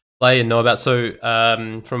play and know about. So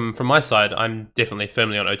from my side, I'm definitely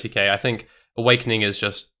firmly on OTK. I think Awakening is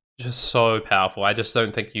just so powerful. I just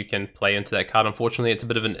don't think you can play into that card. Unfortunately, it's a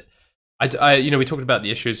bit of an we talked about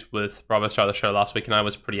the issues with Bravo Star of the Show last week, and I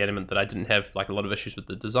was pretty adamant that I didn't have like a lot of issues with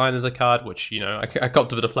the design of the card, which I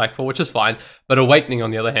copped a bit of flack for, which is fine. But Awakening,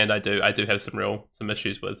 on the other hand, I do have some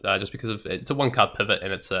issues with just because of it's a 1-card pivot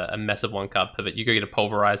and it's a massive 1-card pivot. You go get a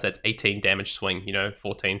Pulverize, that's 18 damage swing,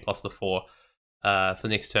 14 plus the 4 for the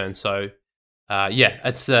next turn. So yeah,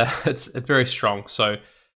 it's very strong. So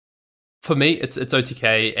for me, it's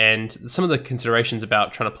OTK, and some of the considerations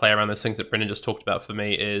about trying to play around those things that Brendan just talked about for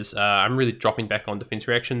me is I'm really dropping back on defense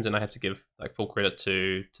reactions, and I have to give like full credit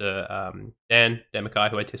to Dan Mackay,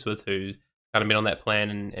 who I test with, who kind of been on that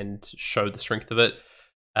plan and showed the strength of it.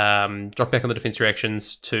 Drop back on the defense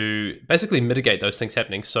reactions to basically mitigate those things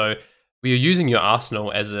happening. So you're using your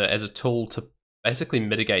arsenal as a tool to basically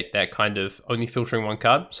mitigate that kind of only filtering 1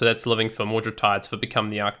 card. So that's living for Mordred Tides, for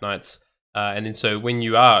Become the Arknights. And then so when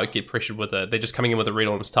you get pressured with they're just coming in with a Red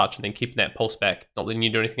Autumn's Touch and then keeping that pulse back, not letting you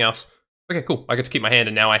do anything else. Okay, cool. I get to keep my hand,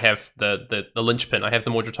 and now I have the linchpin. I have the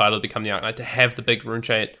Mordred Title to Become the Arknight to have the big rune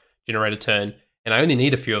chant generator turn, and I only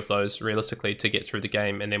need a few of those realistically to get through the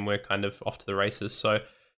game, and then we're kind of off to the races. So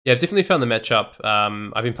yeah, I've definitely found the matchup.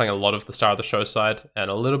 I've been playing a lot of the Star of the Show side and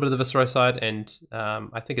a little bit of the Viserai side, and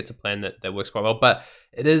I think it's a plan that works quite well. But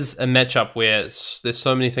it is a matchup where there's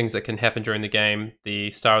so many things that can happen during the game.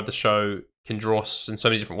 The Star of the Show can draw in so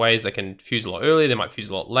many different ways. They can fuse a lot early, they might fuse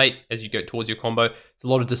a lot late as you go towards your combo. There's a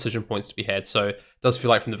lot of decision points to be had, so it does feel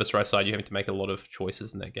like from the Viserai side you're having to make a lot of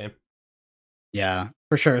choices in that game. Yeah,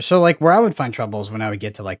 for sure. So like where I would find trouble is when I would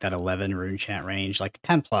get to like that 11 rune chant range, like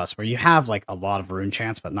 10 plus, where you have like a lot of rune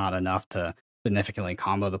chants, but not enough to significantly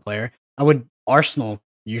combo the player. I would Arsenal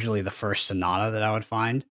usually the first Sonata that I would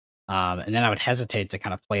find. And then I would hesitate to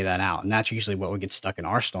kind of play that out. And that's usually what would get stuck in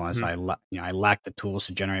Arsenal as I lack the tools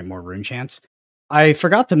to generate more rune chants. I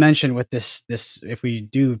forgot to mention with this if we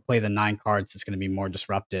do play the 9 cards, it's going to be more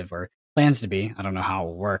disruptive or plans to be. I don't know how it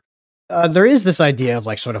will work. There is this idea of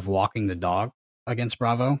like sort of walking the dog against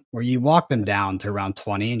Bravo, where you walk them down to around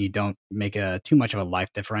 20 and you don't make too much of a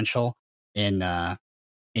life differential in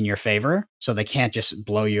your favor, so they can't just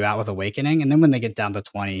blow you out with Awakening. And then when they get down to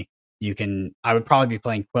 20, I would probably be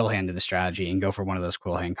playing Quill Hand in the strategy and go for one of those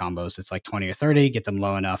Quill Hand combos. It's like 20 or 30, get them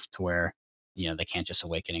low enough to where they can't just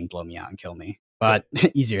Awakening, blow me out, and kill me. But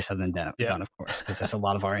easier said than done, of course, because there's a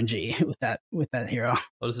lot of RNG with that hero. A lot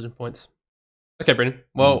of decision points. Okay, Brendan.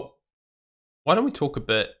 Well, why don't we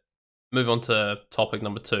move on to topic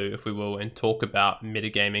number 2, if we will, and talk about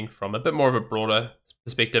metagaming from a bit more of a broader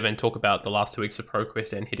perspective, and talk about the last 2 weeks of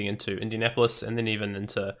ProQuest and heading into Indianapolis and then even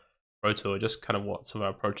into Pro Tour, just kind of what some of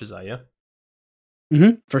our approaches are, yeah?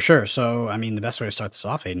 For sure. So, I mean, the best way to start this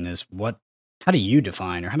off, Hayden, is what how do you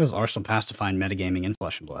define, or how does Arsenal Pass define metagaming in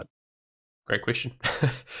Flesh and Blood? Great question.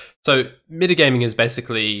 So metagaming is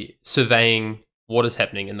basically surveying what is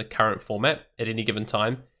happening in the current format at any given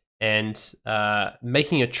time and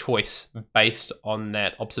making a choice based on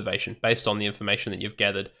that observation, based on the information that you've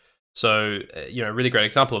gathered. So, a really great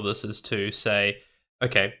example of this is to say,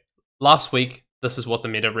 okay, last week, this is what the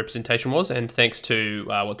meta representation was, and thanks to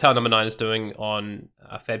what Tower Number 9 is doing on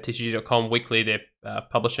fabtcg.com weekly, they're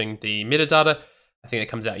publishing the metadata. I think it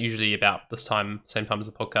comes out usually about this time, same time as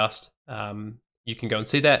the podcast. You can go and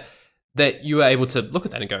see that you are able to look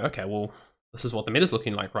at that and go, okay, well, this is what the meta is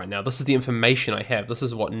looking like right now. This is the information I have. This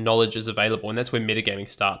is what knowledge is available. And that's where metagaming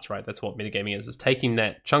starts, right? That's what metagaming is taking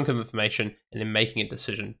that chunk of information and then making a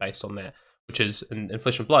decision based on that, which is, in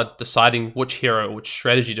Flesh and Blood, deciding which hero or which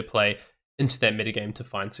strategy to play into that metagame to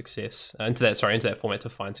find success, into that format to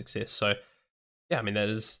find success. So, yeah, I mean, that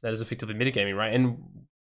is effectively metagaming, right? And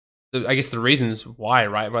I guess the reasons why,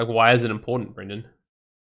 right? Like, why is it important, Brendan?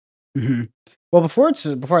 Mm-hmm. Well, before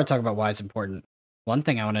I talk about why it's important, one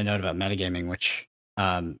thing I want to note about metagaming, which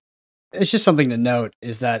it's just something to note,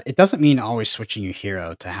 is that it doesn't mean always switching your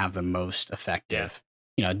hero to have the most effective,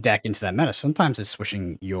 deck into that meta. Sometimes it's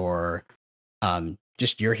switching your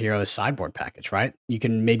just your hero's sideboard package, right? You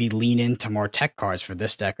can maybe lean into more tech cards for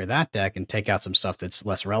this deck or that deck and take out some stuff that's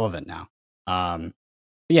less relevant now.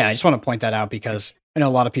 Yeah, I just want to point that out because I know a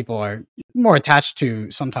lot of people are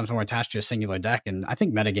sometimes more attached to a singular deck, and I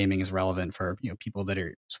think metagaming is relevant for people that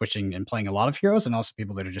are switching and playing a lot of heroes, and also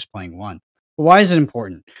people that are just playing one. But why is it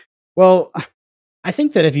important? Well, I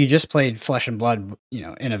think that if you just played Flesh and Blood,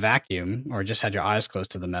 in a vacuum, or just had your eyes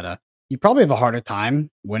closed to the meta, you probably have a harder time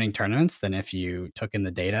winning tournaments than if you took in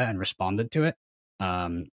the data and responded to it.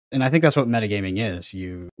 And I think that's what metagaming is.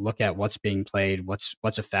 You look at what's being played, what's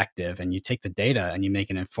effective, and you take the data and you make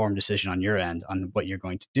an informed decision on your end on what you're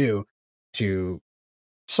going to do to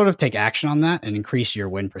sort of take action on that and increase your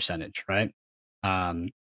win percentage, right?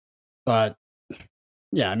 But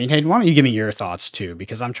yeah, I mean, Hayden, why don't you give me your thoughts too?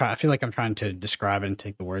 Because I feel like I'm trying to describe it and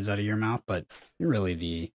take the words out of your mouth, but you're really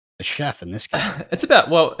the chef in this case. It's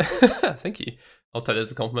about, thank you. I'll take that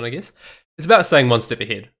as a compliment, I guess. It's about staying one step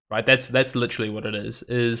ahead, right? That's literally what it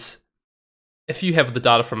is if you have the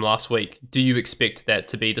data from last week, do you expect that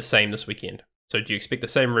to be the same this weekend? So do you expect the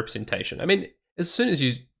same representation? I mean, as soon as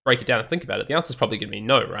you break it down and think about it, the answer is probably going to be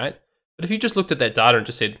no, right? But if you just looked at that data and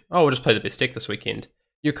just said, oh, we'll just play the best deck this weekend,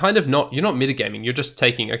 you're not metagaming. You're just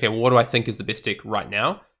taking, okay, well, what do I think is the best deck right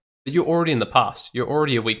now? But you're already in the past. You're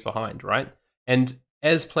already a week behind, right? And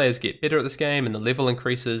as players get better at this game and the level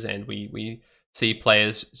increases and we see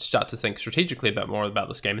players start to think strategically more about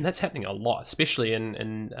this game, and that's happening a lot, especially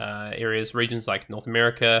in regions like North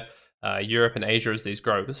America, Europe, and Asia as these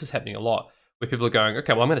grow. This is happening a lot, where people are going,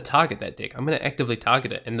 okay, well, I'm going to target that deck. I'm going to actively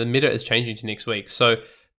target it, and the meta is changing to next week. So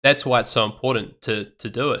that's why it's so important to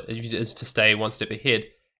do it, is to stay one step ahead.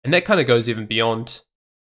 And that kind of goes even beyond,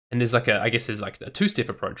 and there's like a two-step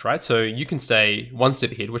approach, right? So you can stay one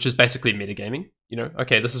step ahead, which is basically metagaming.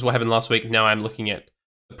 Okay, this is what happened last week. Now I'm looking at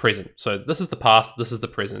the present. So this is the past, this is the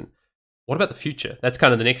present. What about the future? That's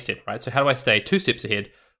kind of the next step, right? So how do I stay two steps ahead?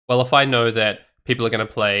 Well, if I know that people are going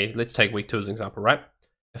to play, let's take week 2 as an example, right?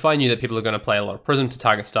 If I knew that people are going to play a lot of Prism to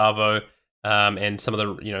target Starvo, and some of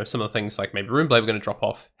the things like maybe Runeblade were going to drop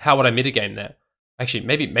off, how would I metagame that? Actually,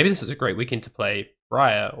 maybe this is a great weekend to play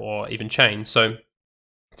Briar or even Chain. So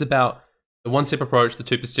it's about the one-step approach, the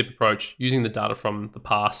two-step approach, using the data from the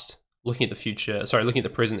past, looking at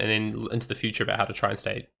the present, and then into the future about how to try and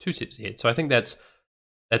stay 2 steps ahead. So I think that's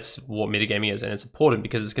what metagaming is, and it's important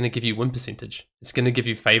because it's going to give you win percentage. It's going to give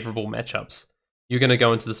you favorable matchups. You're going to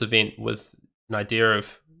go into this event with an idea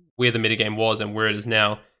of where the metagame was and where it is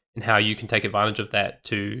now, and how you can take advantage of that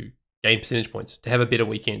to gain percentage points, to have a better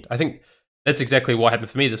weekend. I think that's exactly what happened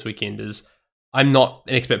for me this weekend. Is I'm not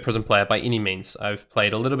an expert Prism player by any means. I've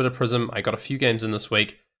played a little bit of Prism. I got a few games in this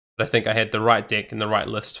week, but I think I had the right deck and the right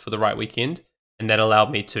list for the right weekend, and that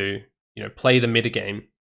allowed me to, play the metagame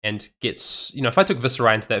and get, if I took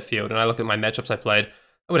Viserai into that field and I look at my matchups I played,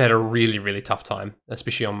 I would have had a really, really tough time,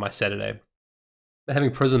 especially on my Saturday. But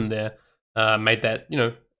having Prism there made that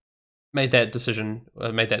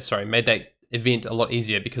event a lot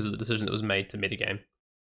easier because of the decision that was made to metagame.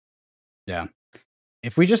 Yeah.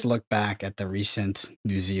 If we just look back at the recent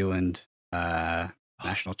New Zealand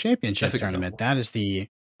National Championship tournament, that is the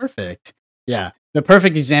perfect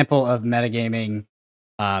example of metagaming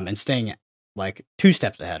and staying like 2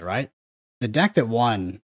 steps ahead, right? The deck that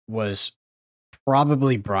won was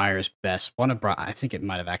probably Briar's best. I think it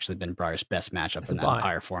might have actually been Briar's best matchup in that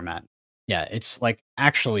entire format. Yeah, it's like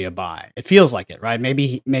actually a buy. It feels like it, right?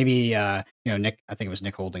 Maybe Nick. I think it was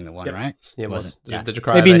Nick Holding the one, Yep. right? Yeah, it Was was. it? Yeah. Did you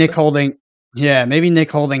cry Maybe about Nick it? Holding. Yeah, maybe Nick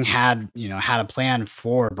Holding had a plan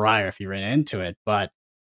for Briar if he ran into it, but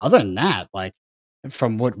other than that, like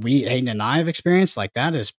from what Hayden and I have experienced, like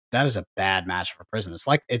that is a bad match for Prism.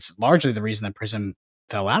 It's largely the reason that Prism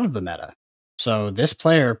fell out of the meta. So this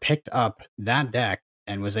player picked up that deck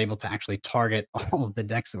and was able to actually target all of the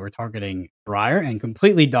decks that were targeting Briar and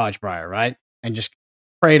completely dodge Briar, right? And just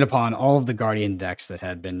preyed upon all of the Guardian decks that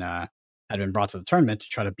had been brought to the tournament to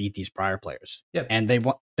try to beat these Briar players. Yep. And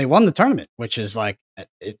they won the tournament, which is like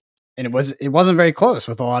it. And it wasn't very close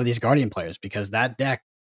with a lot of these Guardian players because that deck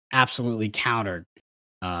absolutely countered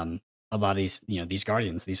a lot of these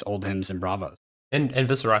Guardians, these old hymns and Bravos. And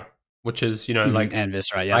Viscerai, which is, like... And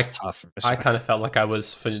Viscerai, yeah, it's tough for Viscerai. I kind of felt like I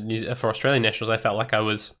was, for Australian Nationals, I felt like I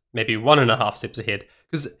was maybe 1.5 steps ahead.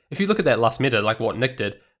 Because if you look at that last meta, like what Nick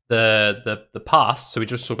did, the past, so we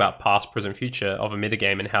just talk about past, present, future of a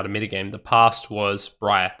metagame and how to metagame. The past was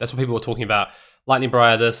Briar. That's what people were talking about. Lightning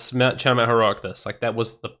Briar this, Channel Mount Heroic this. Like that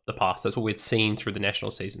was the past. That's what we'd seen through the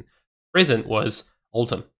national season. Present was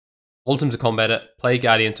Ultim. Ultim to combat it, play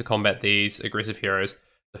Guardian to combat these aggressive heroes.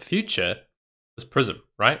 The future was Prism,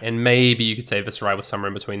 right? And maybe you could say Viscerai was somewhere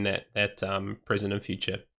in between that present and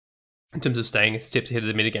future in terms of staying steps ahead of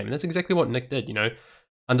the metagame. And that's exactly what Nick did,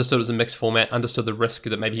 Understood it was a mixed format, understood the risk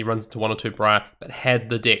that maybe he runs into 1 or 2 Briar, but had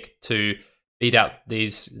the deck to beat out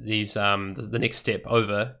the next step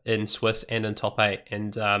over in Swiss and in top 8.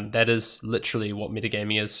 And that is literally what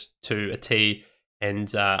metagaming is to a T.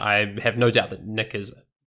 And I have no doubt that Nick is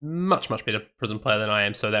much better Prism player than I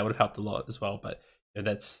am, so that would have helped a lot as well. But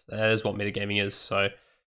that is what metagaming is. So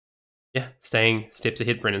yeah, staying steps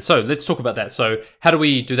ahead, Brendan. So let's talk about that. So how do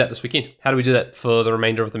we do that this weekend? How do we do that for the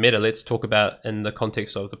remainder of the meta? Let's talk about in the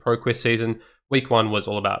context of the ProQuest season. Week 1 was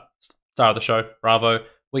all about Star of the Show, Bravo.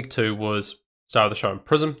 Week 2 was Star of the Show and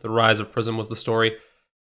Prism. The rise of Prism was the story.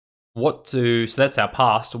 So that's our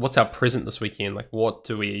past. What's our present this weekend? Like what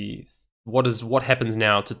happens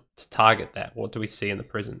now to target that? What do we see in the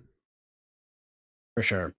present? For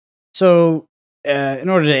sure. So in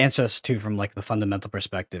order to answer this too from like the fundamental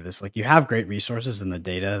perspective, is like you have great resources in the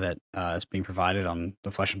data that is being provided on the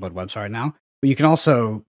Flesh and Blood website right now, but you can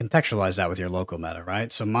also contextualize that with your local meta,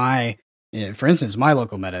 right? So for instance, my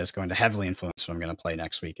local meta is going to heavily influence what I'm going to play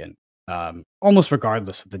next weekend, almost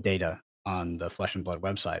regardless of the data on the Flesh and Blood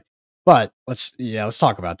website. But let's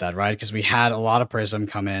talk about that, right? Because we had a lot of Prism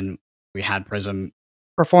come in, we had Prism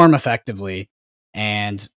perform effectively,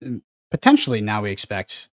 and potentially now we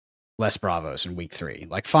expect less Bravos in week 3.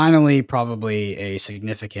 Like finally, probably a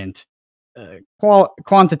significant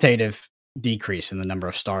quantitative decrease in the number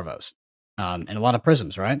of Starvos and a lot of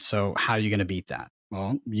Prisms, right? So how are you going to beat that?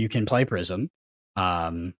 Well, you can play Prism,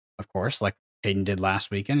 of course, like Hayden did last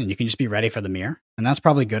weekend, and you can just be ready for the mirror, and that's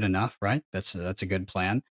probably good enough, right? That's a good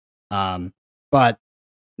plan. But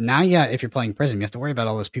now, if you're playing Prism, you have to worry about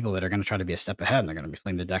all those people that are going to try to be a step ahead, and they're going to be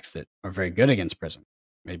playing the decks that are very good against Prism.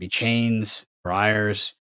 Maybe Chains,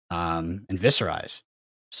 Briars, and Viscerais.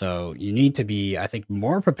 So you need to be, I think,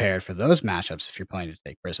 more prepared for those matchups if you're planning to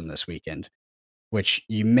take Prism this weekend, which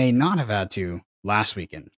you may not have had to last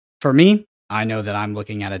weekend. For me, I know that I'm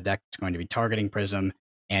looking at a deck that's going to be targeting Prism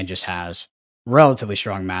and just has relatively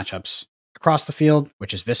strong matchups across the field,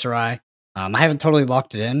 which is Viscerai. I haven't totally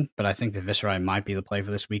locked it in, but I think that Viscerai might be the play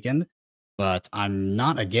for this weekend. But I'm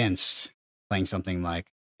not against playing something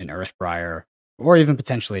like an Earth Briar or even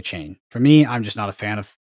potentially a Chain. For me, I'm just not a fan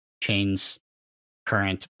of Chain's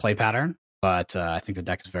current play pattern, but I think the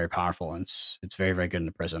deck is very powerful and it's very, very good in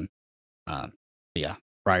the Prism. Yeah,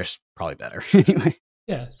 Briar's probably better anyway.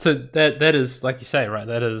 Yeah, so that is, like you say, right?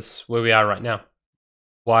 That is where we are right now.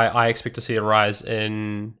 Why I expect to see a rise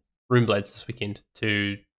in Runeblades this weekend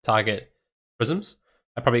to target Prisms.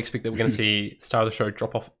 I probably expect that we're going to see Star of the Show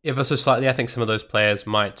drop off ever so slightly. I think some of those players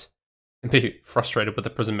might be frustrated with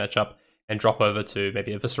the Prism matchup and drop over to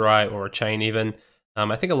maybe a Viscerai or a Chain even.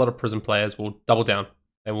 I think a lot of Prism players will double down.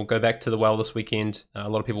 They will go back to the well this weekend. A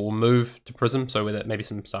lot of people will move to Prism, so with it, maybe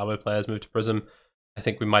some Savo players move to Prism. I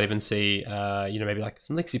think we might even see, maybe like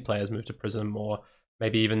some Lexi players move to Prism, or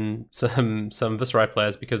maybe even some Viscerai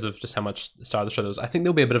players because of just how much Star of the Show there was. I think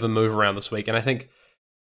there'll be a bit of a move around this week, and I think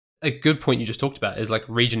a good point you just talked about is like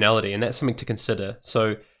regionality, and that's something to consider.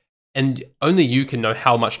 So, and only you can know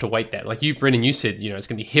how much to weight that. Like you, Brendan, you said, it's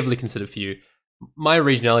going to be heavily considered for you. My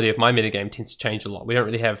regionality of my metagame tends to change a lot. We don't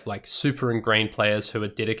really have like super ingrained players who are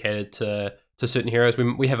dedicated to certain heroes.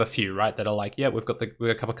 We have a few, right, that are like, we've got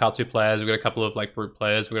a couple of Katsu players, we've got a couple of like Brute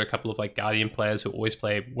players, we've got a couple of like Guardian players who always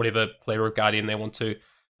play whatever flavor of Guardian they want to.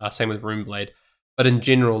 Same with Runeblade. But in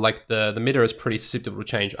general, like the meta is pretty susceptible to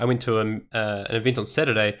change. I went to an event on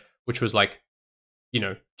Saturday, which was like,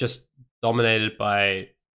 just dominated by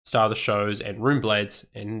Star of the Shows and Rune Blades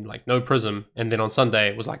and like no Prism. And then on Sunday,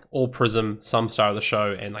 it was like all Prism, some Star of the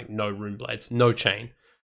Show, and like no Rune Blades, no chain.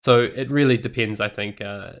 So it really depends, I think,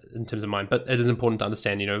 in terms of mine. But it is important to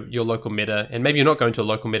understand, your local meta, and maybe you're not going to a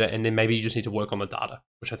local meta, and then maybe you just need to work on the data,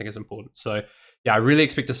 which I think is important. So yeah, I really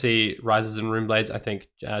expect to see Rises and Rune Blades. I think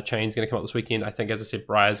Chain's going to come out this weekend. I think, as I said,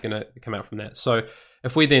 Briar's going to come out from that. So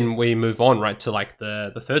if we move on, right, to like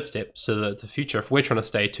the third step, so the future, if we're trying to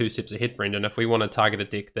stay 2 steps ahead, Brendan, if we want to target a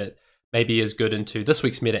deck that maybe is good into this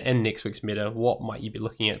week's meta and next week's meta, what might you be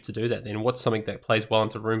looking at to do that then? What's something that plays well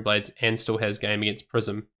into Rune Blades and still has game against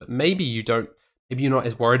Prism, but maybe you're not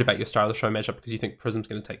as worried about your Star of the Show matchup because you think Prism's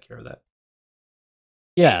going to take care of that?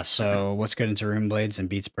 Yeah, so what's good into Rune Blades and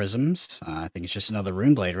beats Prisms? I think it's just another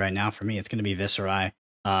Rune Blade right now for me. It's going to be Viscerai.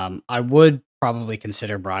 I would probably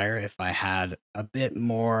consider Briar if I had a bit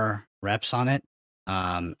more reps on it.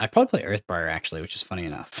 I'd probably play Earthbriar, actually, which is funny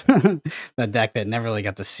enough. That deck that never really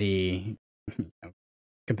got to see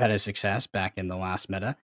competitive success back in the last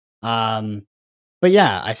meta. But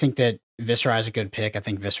yeah, I think that Viscerai is a good pick. I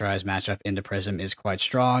think Viscerai's matchup into Prism is quite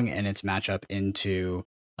strong, and its matchup into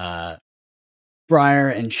Briar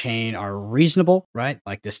and Chain are reasonable, right?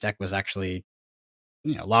 Like this deck was actually,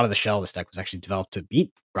 a lot of the shell of this deck was actually developed to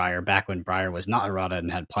beat Briar back when Briar was not errata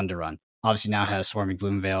and had Plunder Run. Obviously now it has Swarming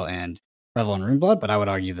Gloomveil and Revel and Runeblood, but I would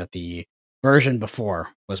argue that the version before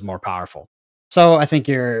was more powerful. So I think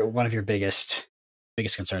one of your biggest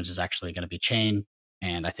concerns is actually going to be Chain,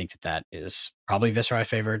 and I think that is probably Viscerai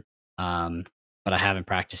favored. But I haven't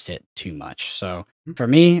practiced it too much. So for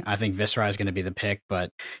me, I think Viscerai is going to be the pick.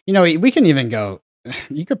 But we can even go.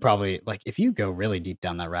 You could probably, like, if you go really deep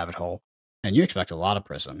down that rabbit hole, and you expect a lot of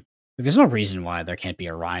Prism, there's no reason why there can't be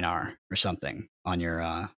a Rhinar or something on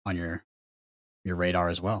your radar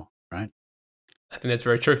as well, right? I think that's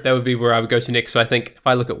very true. That would be where I would go to next. So I think if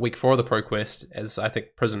I look at week 4 of the ProQuest, as I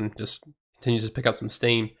think Prism just continues to pick up some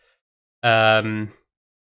steam, I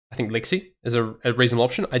think Lexi is a reasonable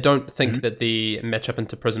option. I don't think that the matchup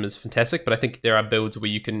into Prism is fantastic, but I think there are builds where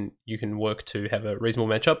you can work to have a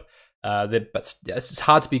reasonable matchup. But it's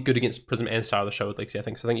hard to be good against Prism and Star of the Show with Lexi, I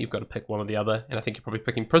think. So I think you've got to pick one or the other, and I think you're probably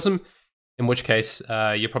picking Prism, in which case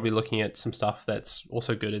you're probably looking at some stuff that's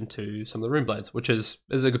also good into some of the Rune Blades, which is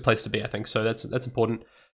a good place to be, I think. So that's important.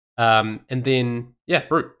 And then, yeah,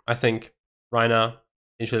 Brute. I think Rhinar,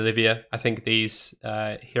 potentially Olivia. I think these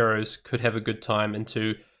heroes could have a good time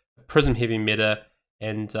into Prism heavy meta,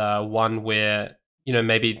 and one where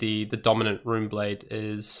maybe the dominant Rune Blade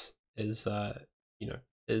is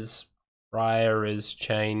Briar, is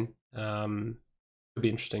Chain. Could be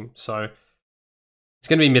interesting. So it's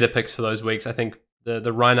going to be meta picks for those weeks. I think the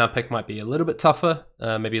Rhinar pick might be a little bit tougher.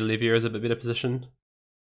 Maybe Olivia is a bit better positioned.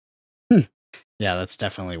 Yeah, that's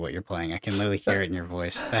definitely what you're playing. I can literally hear it in your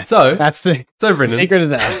voice. That's the Brendan, secret of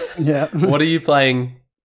that. Yeah. What are you playing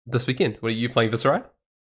this weekend? What are you playing, Viscerai?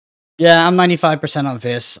 Yeah, I'm 95% on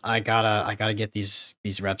Vis. I gotta get these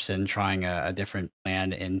reps in, trying a different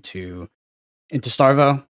plan into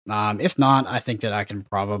Starvo. If not, I think that I can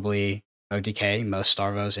probably ODK most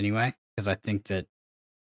Starvos anyway, because I think that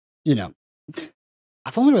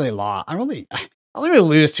I've only really lost. I only really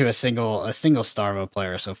lose to a single Starvo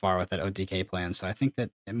player so far with that ODK plan. So I think that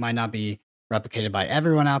it might not be replicated by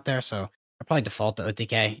everyone out there. So I'll probably default to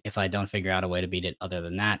ODK if I don't figure out a way to beat it other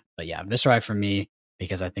than that. But yeah, Viscerai for me,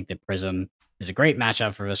 because I think that Prism is a great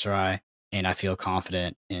matchup for Viscerai, and I feel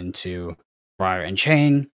confident into Briar and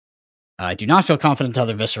Chain. I do not feel confident to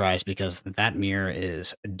other Viscerais because that mirror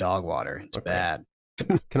is dog water. It's bad.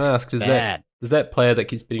 Can I ask, does that player that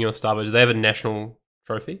keeps beating you on Starboard, do they have a national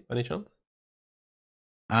trophy by any chance?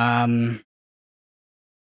 I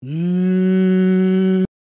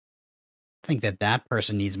think that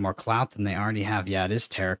person needs more clout than they already have. Yeah, it is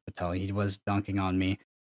Tarek Patel. He was dunking on me.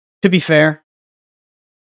 To be fair,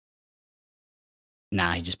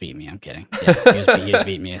 nah, he just beat me. I'm kidding. Yeah, he was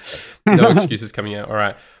beating me. No excuses coming out. All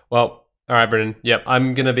right. Well, all right, Brendan. Yep,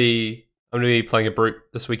 I'm gonna be playing a Brute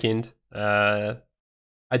this weekend.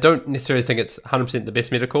 I don't necessarily think it's 100% the best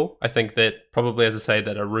meta call. I think that probably, as I say,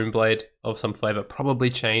 that a Rune Blade of some flavor, probably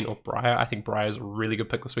Chain or Briar. I think Briar is a really good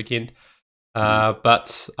pick this weekend.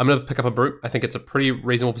 But I'm going to pick up a Brute. I think it's a pretty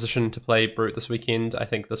reasonable position to play Brute this weekend. I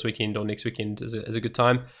think this weekend or next weekend is a good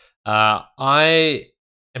time. I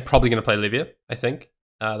am probably going to play Livia, I think.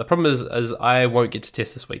 The problem is I won't get to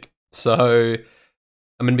test this week. So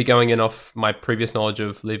I'm going to be going in off my previous knowledge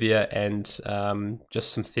of Livia and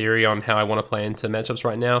just some theory on how I want to play into matchups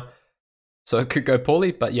right now. So it could go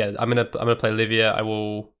poorly, but yeah, I'm gonna play Livia. I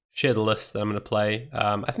will share the list that I'm going to play.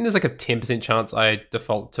 I think there's like a 10% chance I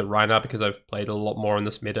default to Rhinar because I've played a lot more in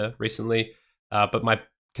this meta recently. But my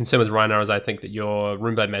concern with Rhinar is I think that your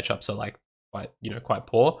Runeblade matchups are like quite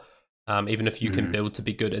poor. Even if you can build to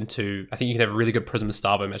be good into, I think you can have really good Prism and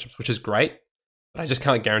Starvo matchups, which is great. But I just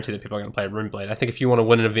can't guarantee that people are going to play Runeblade. I think if you want to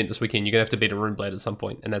win an event this weekend, you're going to have to beat a Runeblade at some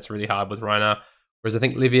point, and that's really hard with Rhinar. Whereas I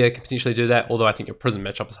think Livia can potentially do that, although I think your Prism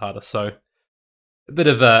matchup is harder. So a bit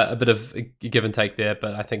of a give and take there,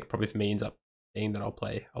 but I think probably for me ends up being that I'll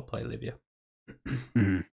play Livia.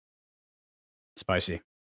 Spicy.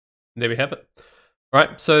 There we have it. All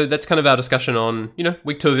right, so that's kind of our discussion on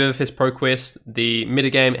week 2 of Everfest ProQuest, the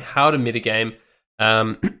metagame, how to metagame.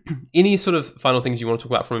 Any sort of final things you want to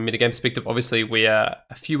talk about from a metagame perspective? Obviously, we are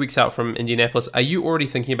a few weeks out from Indianapolis. Are you already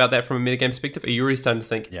thinking about that from a metagame perspective? Are you already starting to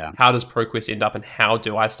think, how does ProQuest end up and how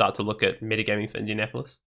do I start to look at metagaming for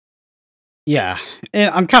Indianapolis? Yeah, and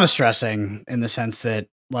I'm kind of stressing in the sense that,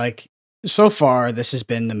 like, so far, this has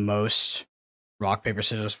been the most rock, paper,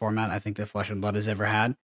 scissors format I think that Flesh and Blood has ever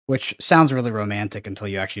had, which sounds really romantic until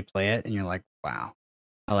you actually play it and you're like, wow.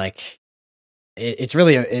 Like, it's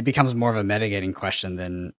really, it becomes more of a metagaming question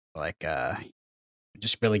than, like,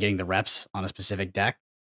 just really getting the reps on a specific deck.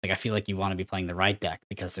 Like, I feel like you want to be playing the right deck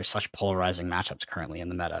because there's such polarizing matchups currently in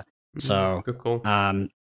the meta. So, good call.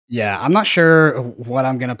 Yeah, I'm not sure what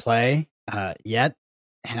I'm going to play yet.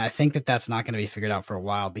 And I think that that's not going to be figured out for a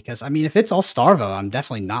while because, I mean, if it's all Starvo, I'm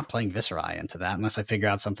definitely not playing Viscerai into that unless I figure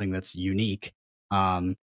out something that's unique.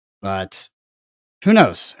 But who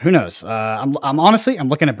knows? Who knows? I'm honestly, I'm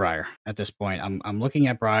looking at Briar at this point. I'm looking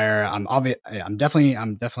at Briar. I'm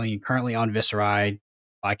definitely currently on Viscerai. If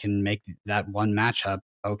I can make that one matchup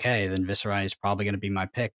okay, then Viscerai is probably going to be my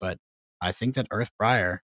pick. But I think that Earth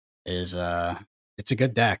Briar is it's a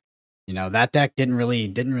good deck. That deck didn't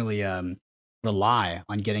really rely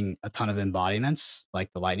on getting a ton of embodiments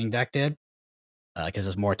like the Lightning deck did, because it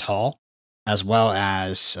was more tall, as well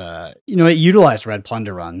as it utilized Red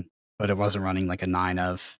Plunder Run, but it wasn't running like a 9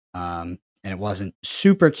 of, and it wasn't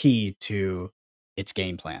super key to its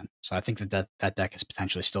game plan. So I think that deck is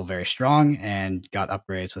potentially still very strong and got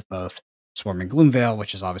upgrades with both Swarming Gloomveil,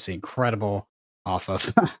 which is obviously incredible, off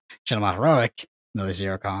of Channel Heroic, another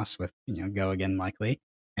 0 cost with go again likely,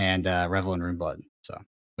 and Revel and Runeblood. So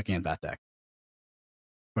looking at that deck.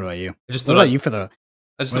 What about you? I just what thought about you for the?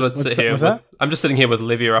 I just thought I'd sit here. I'm just sitting here with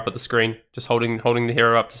Livia up at the screen, just holding the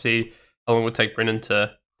hero up to see how long it would take Brennan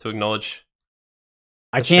to acknowledge.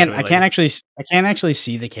 I can't actually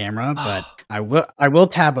see the camera, but I will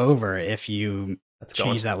tab over if you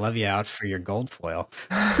change that Livia out for your gold foil,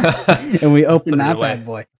 and we open that bad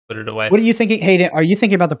boy. Put it away. What are you thinking, Hayden? Are you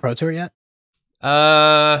thinking about the Pro Tour yet?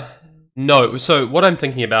 No. So what I'm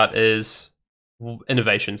thinking about is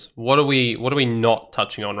innovations. What are we not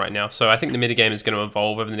touching on right now? So I think the metagame is going to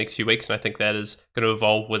evolve over the next few weeks, and I think that is going to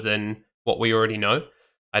evolve within what we already know.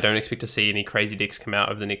 I don't expect to see any crazy decks come out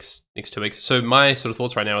over the next 2 weeks. So my sort of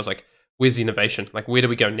thoughts right now is like, where's the innovation? Like, where do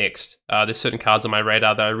we go next? There's certain cards on my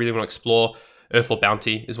radar that I really want to explore. Earthlore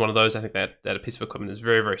Bounty is one of those. I think that a piece of equipment is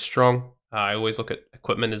very, very strong. I always look at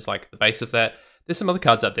equipment as like the base of that. There's some other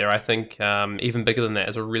cards out there, I think, even bigger than that,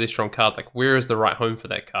 as a really strong card. Like, where is the right home for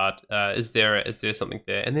that card? Is there something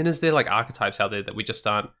there? And then is there like archetypes out there that we just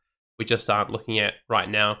aren't looking at right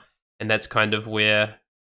now? And that's kind of where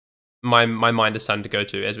my mind is starting to go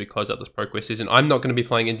to as we close out this ProQuest season. I'm not going to be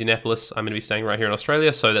playing Indianapolis. I'm going to be staying right here in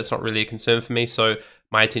Australia, so that's not really a concern for me. So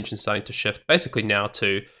my attention's starting to shift basically now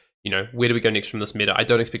to, where do we go next from this meta? I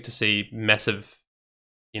don't expect to see massive,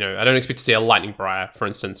 I don't expect to see a Lightning Briar, for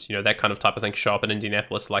instance, that kind of type of thing show up in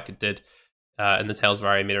Indianapolis like it did in the Tales of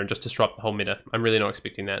Aria meta and just disrupt the whole meta. I'm really not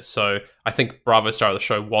expecting that. So I think Bravo Star of the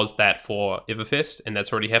Show was that for Everfest, and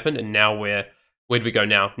that's already happened. And now where do we go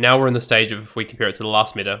now? Now we're in the stage of, if we compare it to the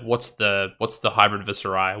last meta, what's the hybrid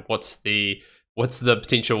Viscerai? What's the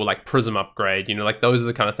potential like Prism upgrade? Like those are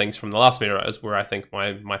the kind of things from the last meta is where I think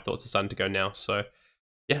my thoughts are starting to go now. So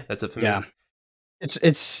yeah, that's it for me.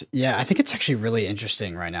 I think it's actually really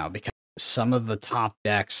interesting right now because some of the top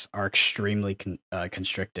decks are extremely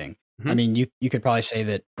constricting. Mm-hmm. I mean, you could probably say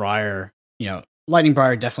that Briar, Lightning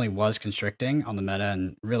Briar definitely was constricting on the meta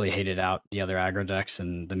and really hated out the other aggro decks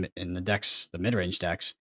and the mid-range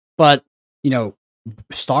decks. But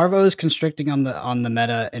Starvo is constricting on the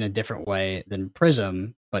meta in a different way than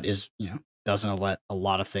Prism, but is doesn't let a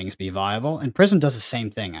lot of things be viable. And Prism does the same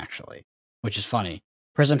thing actually, which is funny.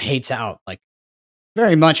 Prism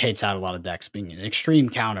very much hates out a lot of decks, being an extreme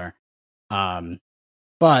counter,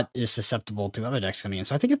 but is susceptible to other decks coming in.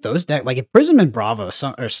 So I think if those decks, like if Prism and Bravo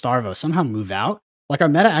or Starvo somehow move out, like our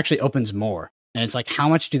meta actually opens more. And it's like, how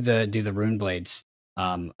much do the Rune Blades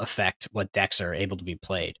affect what decks are able to be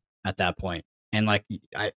played at that point. And like,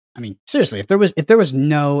 I mean, seriously, if there was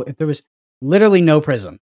literally no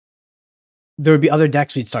Prism, there would be other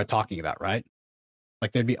decks we'd start talking about, right?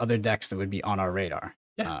 Like there'd be other decks that would be on our radar.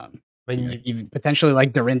 Yeah. I mean, even potentially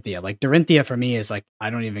like Dorinthia. Like Dorinthia for me is like, I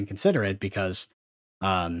don't even consider it because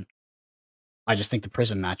I just think the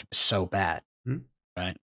Prism matchup is so bad,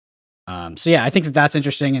 right? So yeah, I think that's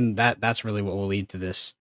interesting, and that's really what will lead to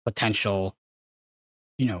this potential,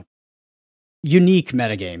 unique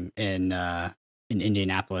metagame in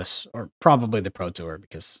Indianapolis, or probably the Pro Tour,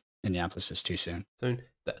 because Indianapolis is too soon.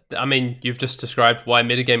 I mean, you've just described why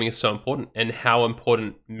metagaming is so important and how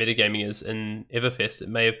important metagaming is in Everfest. It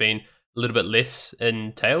may have been a little bit less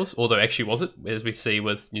in Tails, although actually was it, as we see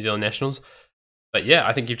with New Zealand Nationals. But yeah,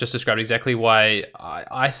 I think you've just described exactly why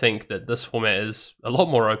I think that this format is a lot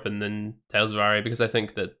more open than Tales of Aria, because I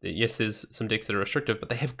think that, yes, there's some decks that are restrictive, but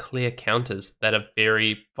they have clear counters that are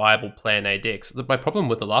very viable plan A decks. My problem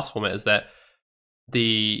with the last format is that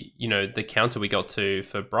the counter we got to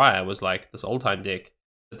for Briar was like this old time deck,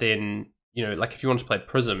 but then like if you wanted to play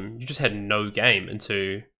Prism, you just had no game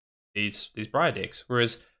into these Briar decks.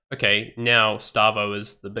 Whereas okay, now Starvo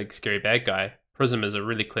is the big scary bad guy. Prism is a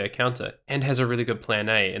really clear counter and has a really good plan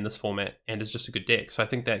A in this format and is just a good deck. So I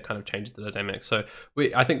think that kind of changes the dynamic. So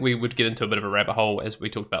I think we would get into a bit of a rabbit hole, as we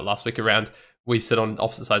talked about last week around, we sit on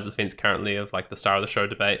opposite sides of the fence currently of like the star of the show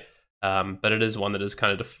debate. But it is one that is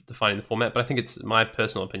kind of defining the format. But I think it's my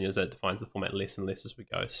personal opinion is that it defines the format less and less as we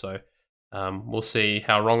go. So we'll see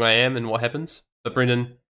how wrong I am and what happens. But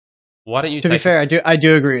Brendan, why don't you? To be fair, I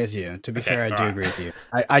do agree with you. To be Okay, fair, I do agree with you.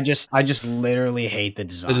 I just literally hate the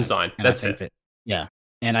design. The design. And That's I think fair. yeah,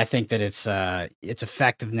 and I think that its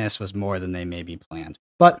effectiveness was more than they maybe planned.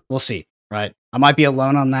 But we'll see, right? I might be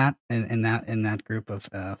alone on that in that group of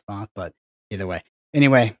thought, but either way.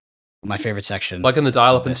 Anyway, my favorite section. Like in the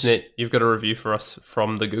dial-up internet, you've got a review for us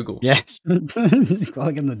from the Google. Yes,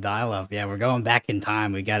 plug in the dial-up. Yeah, we're going back in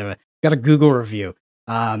time. We got a Google review.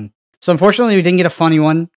 So unfortunately, we didn't get a funny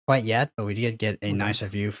one quite yet, but we did get a nice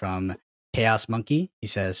review from Chaos Monkey. He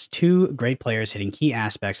says, 2 great players hitting key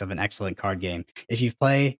aspects of an excellent card game. If you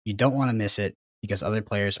play, you don't want to miss it, because other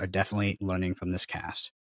players are definitely learning from this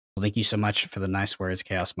cast. Well, thank you so much for the nice words,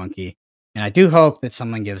 Chaos Monkey. And I do hope that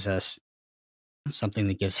someone gives us something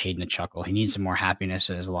that gives Hayden a chuckle. He needs some more happiness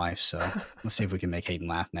in his life. So let's see if we can make Hayden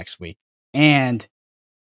laugh next week. And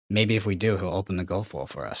maybe if we do, he'll open the goal foil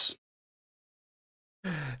for us.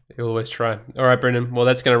 You always try. All right, Brendan. Well,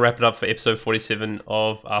 that's going to wrap it up for episode 47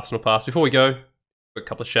 of Arsenal Pass. Before we go, a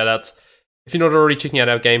couple of shout outs. If you're not already checking out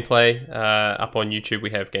our gameplay, up on YouTube, we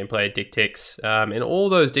have gameplay, deck techs, and all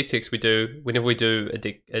those deck techs we do, whenever we do a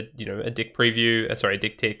deck preview, a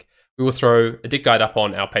deck tech, we will throw a deck guide up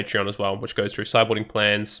on our Patreon as well, which goes through sideboarding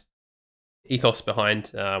plans, ethos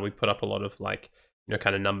behind. We put up a lot of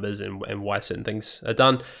kind of numbers and why certain things are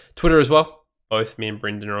done. Twitter as well. Both me and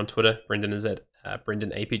Brendan are on Twitter. Brendan is at Brendan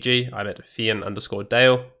APG. I'm at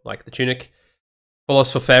Fian_Dale, like the tunic. Follow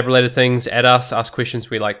us for fab-related things. Add us, ask questions.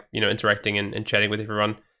 We like interacting and chatting with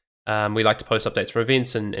everyone. We like to post updates from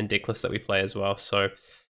events and deck lists that we play as well. So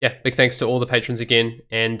yeah, big thanks to all the patrons again.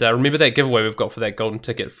 And remember that giveaway we've got for that golden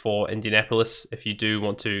ticket for Indianapolis. If you do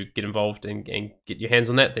want to get involved and get your hands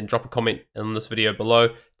on that, then drop a comment in this video below.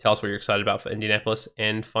 Tell us what you're excited about for Indianapolis.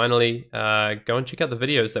 And finally, go and check out the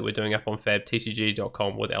videos that we're doing up on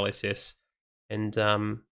fabtcg.com with LSS. And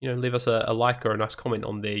leave us a like or a nice comment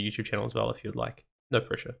on their YouTube channel as well if you'd like. No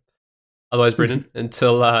pressure. Otherwise, Brendan,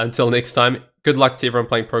 until next time, good luck to everyone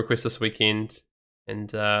playing ProQuest this weekend, and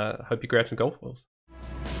hope you grab some gold foils.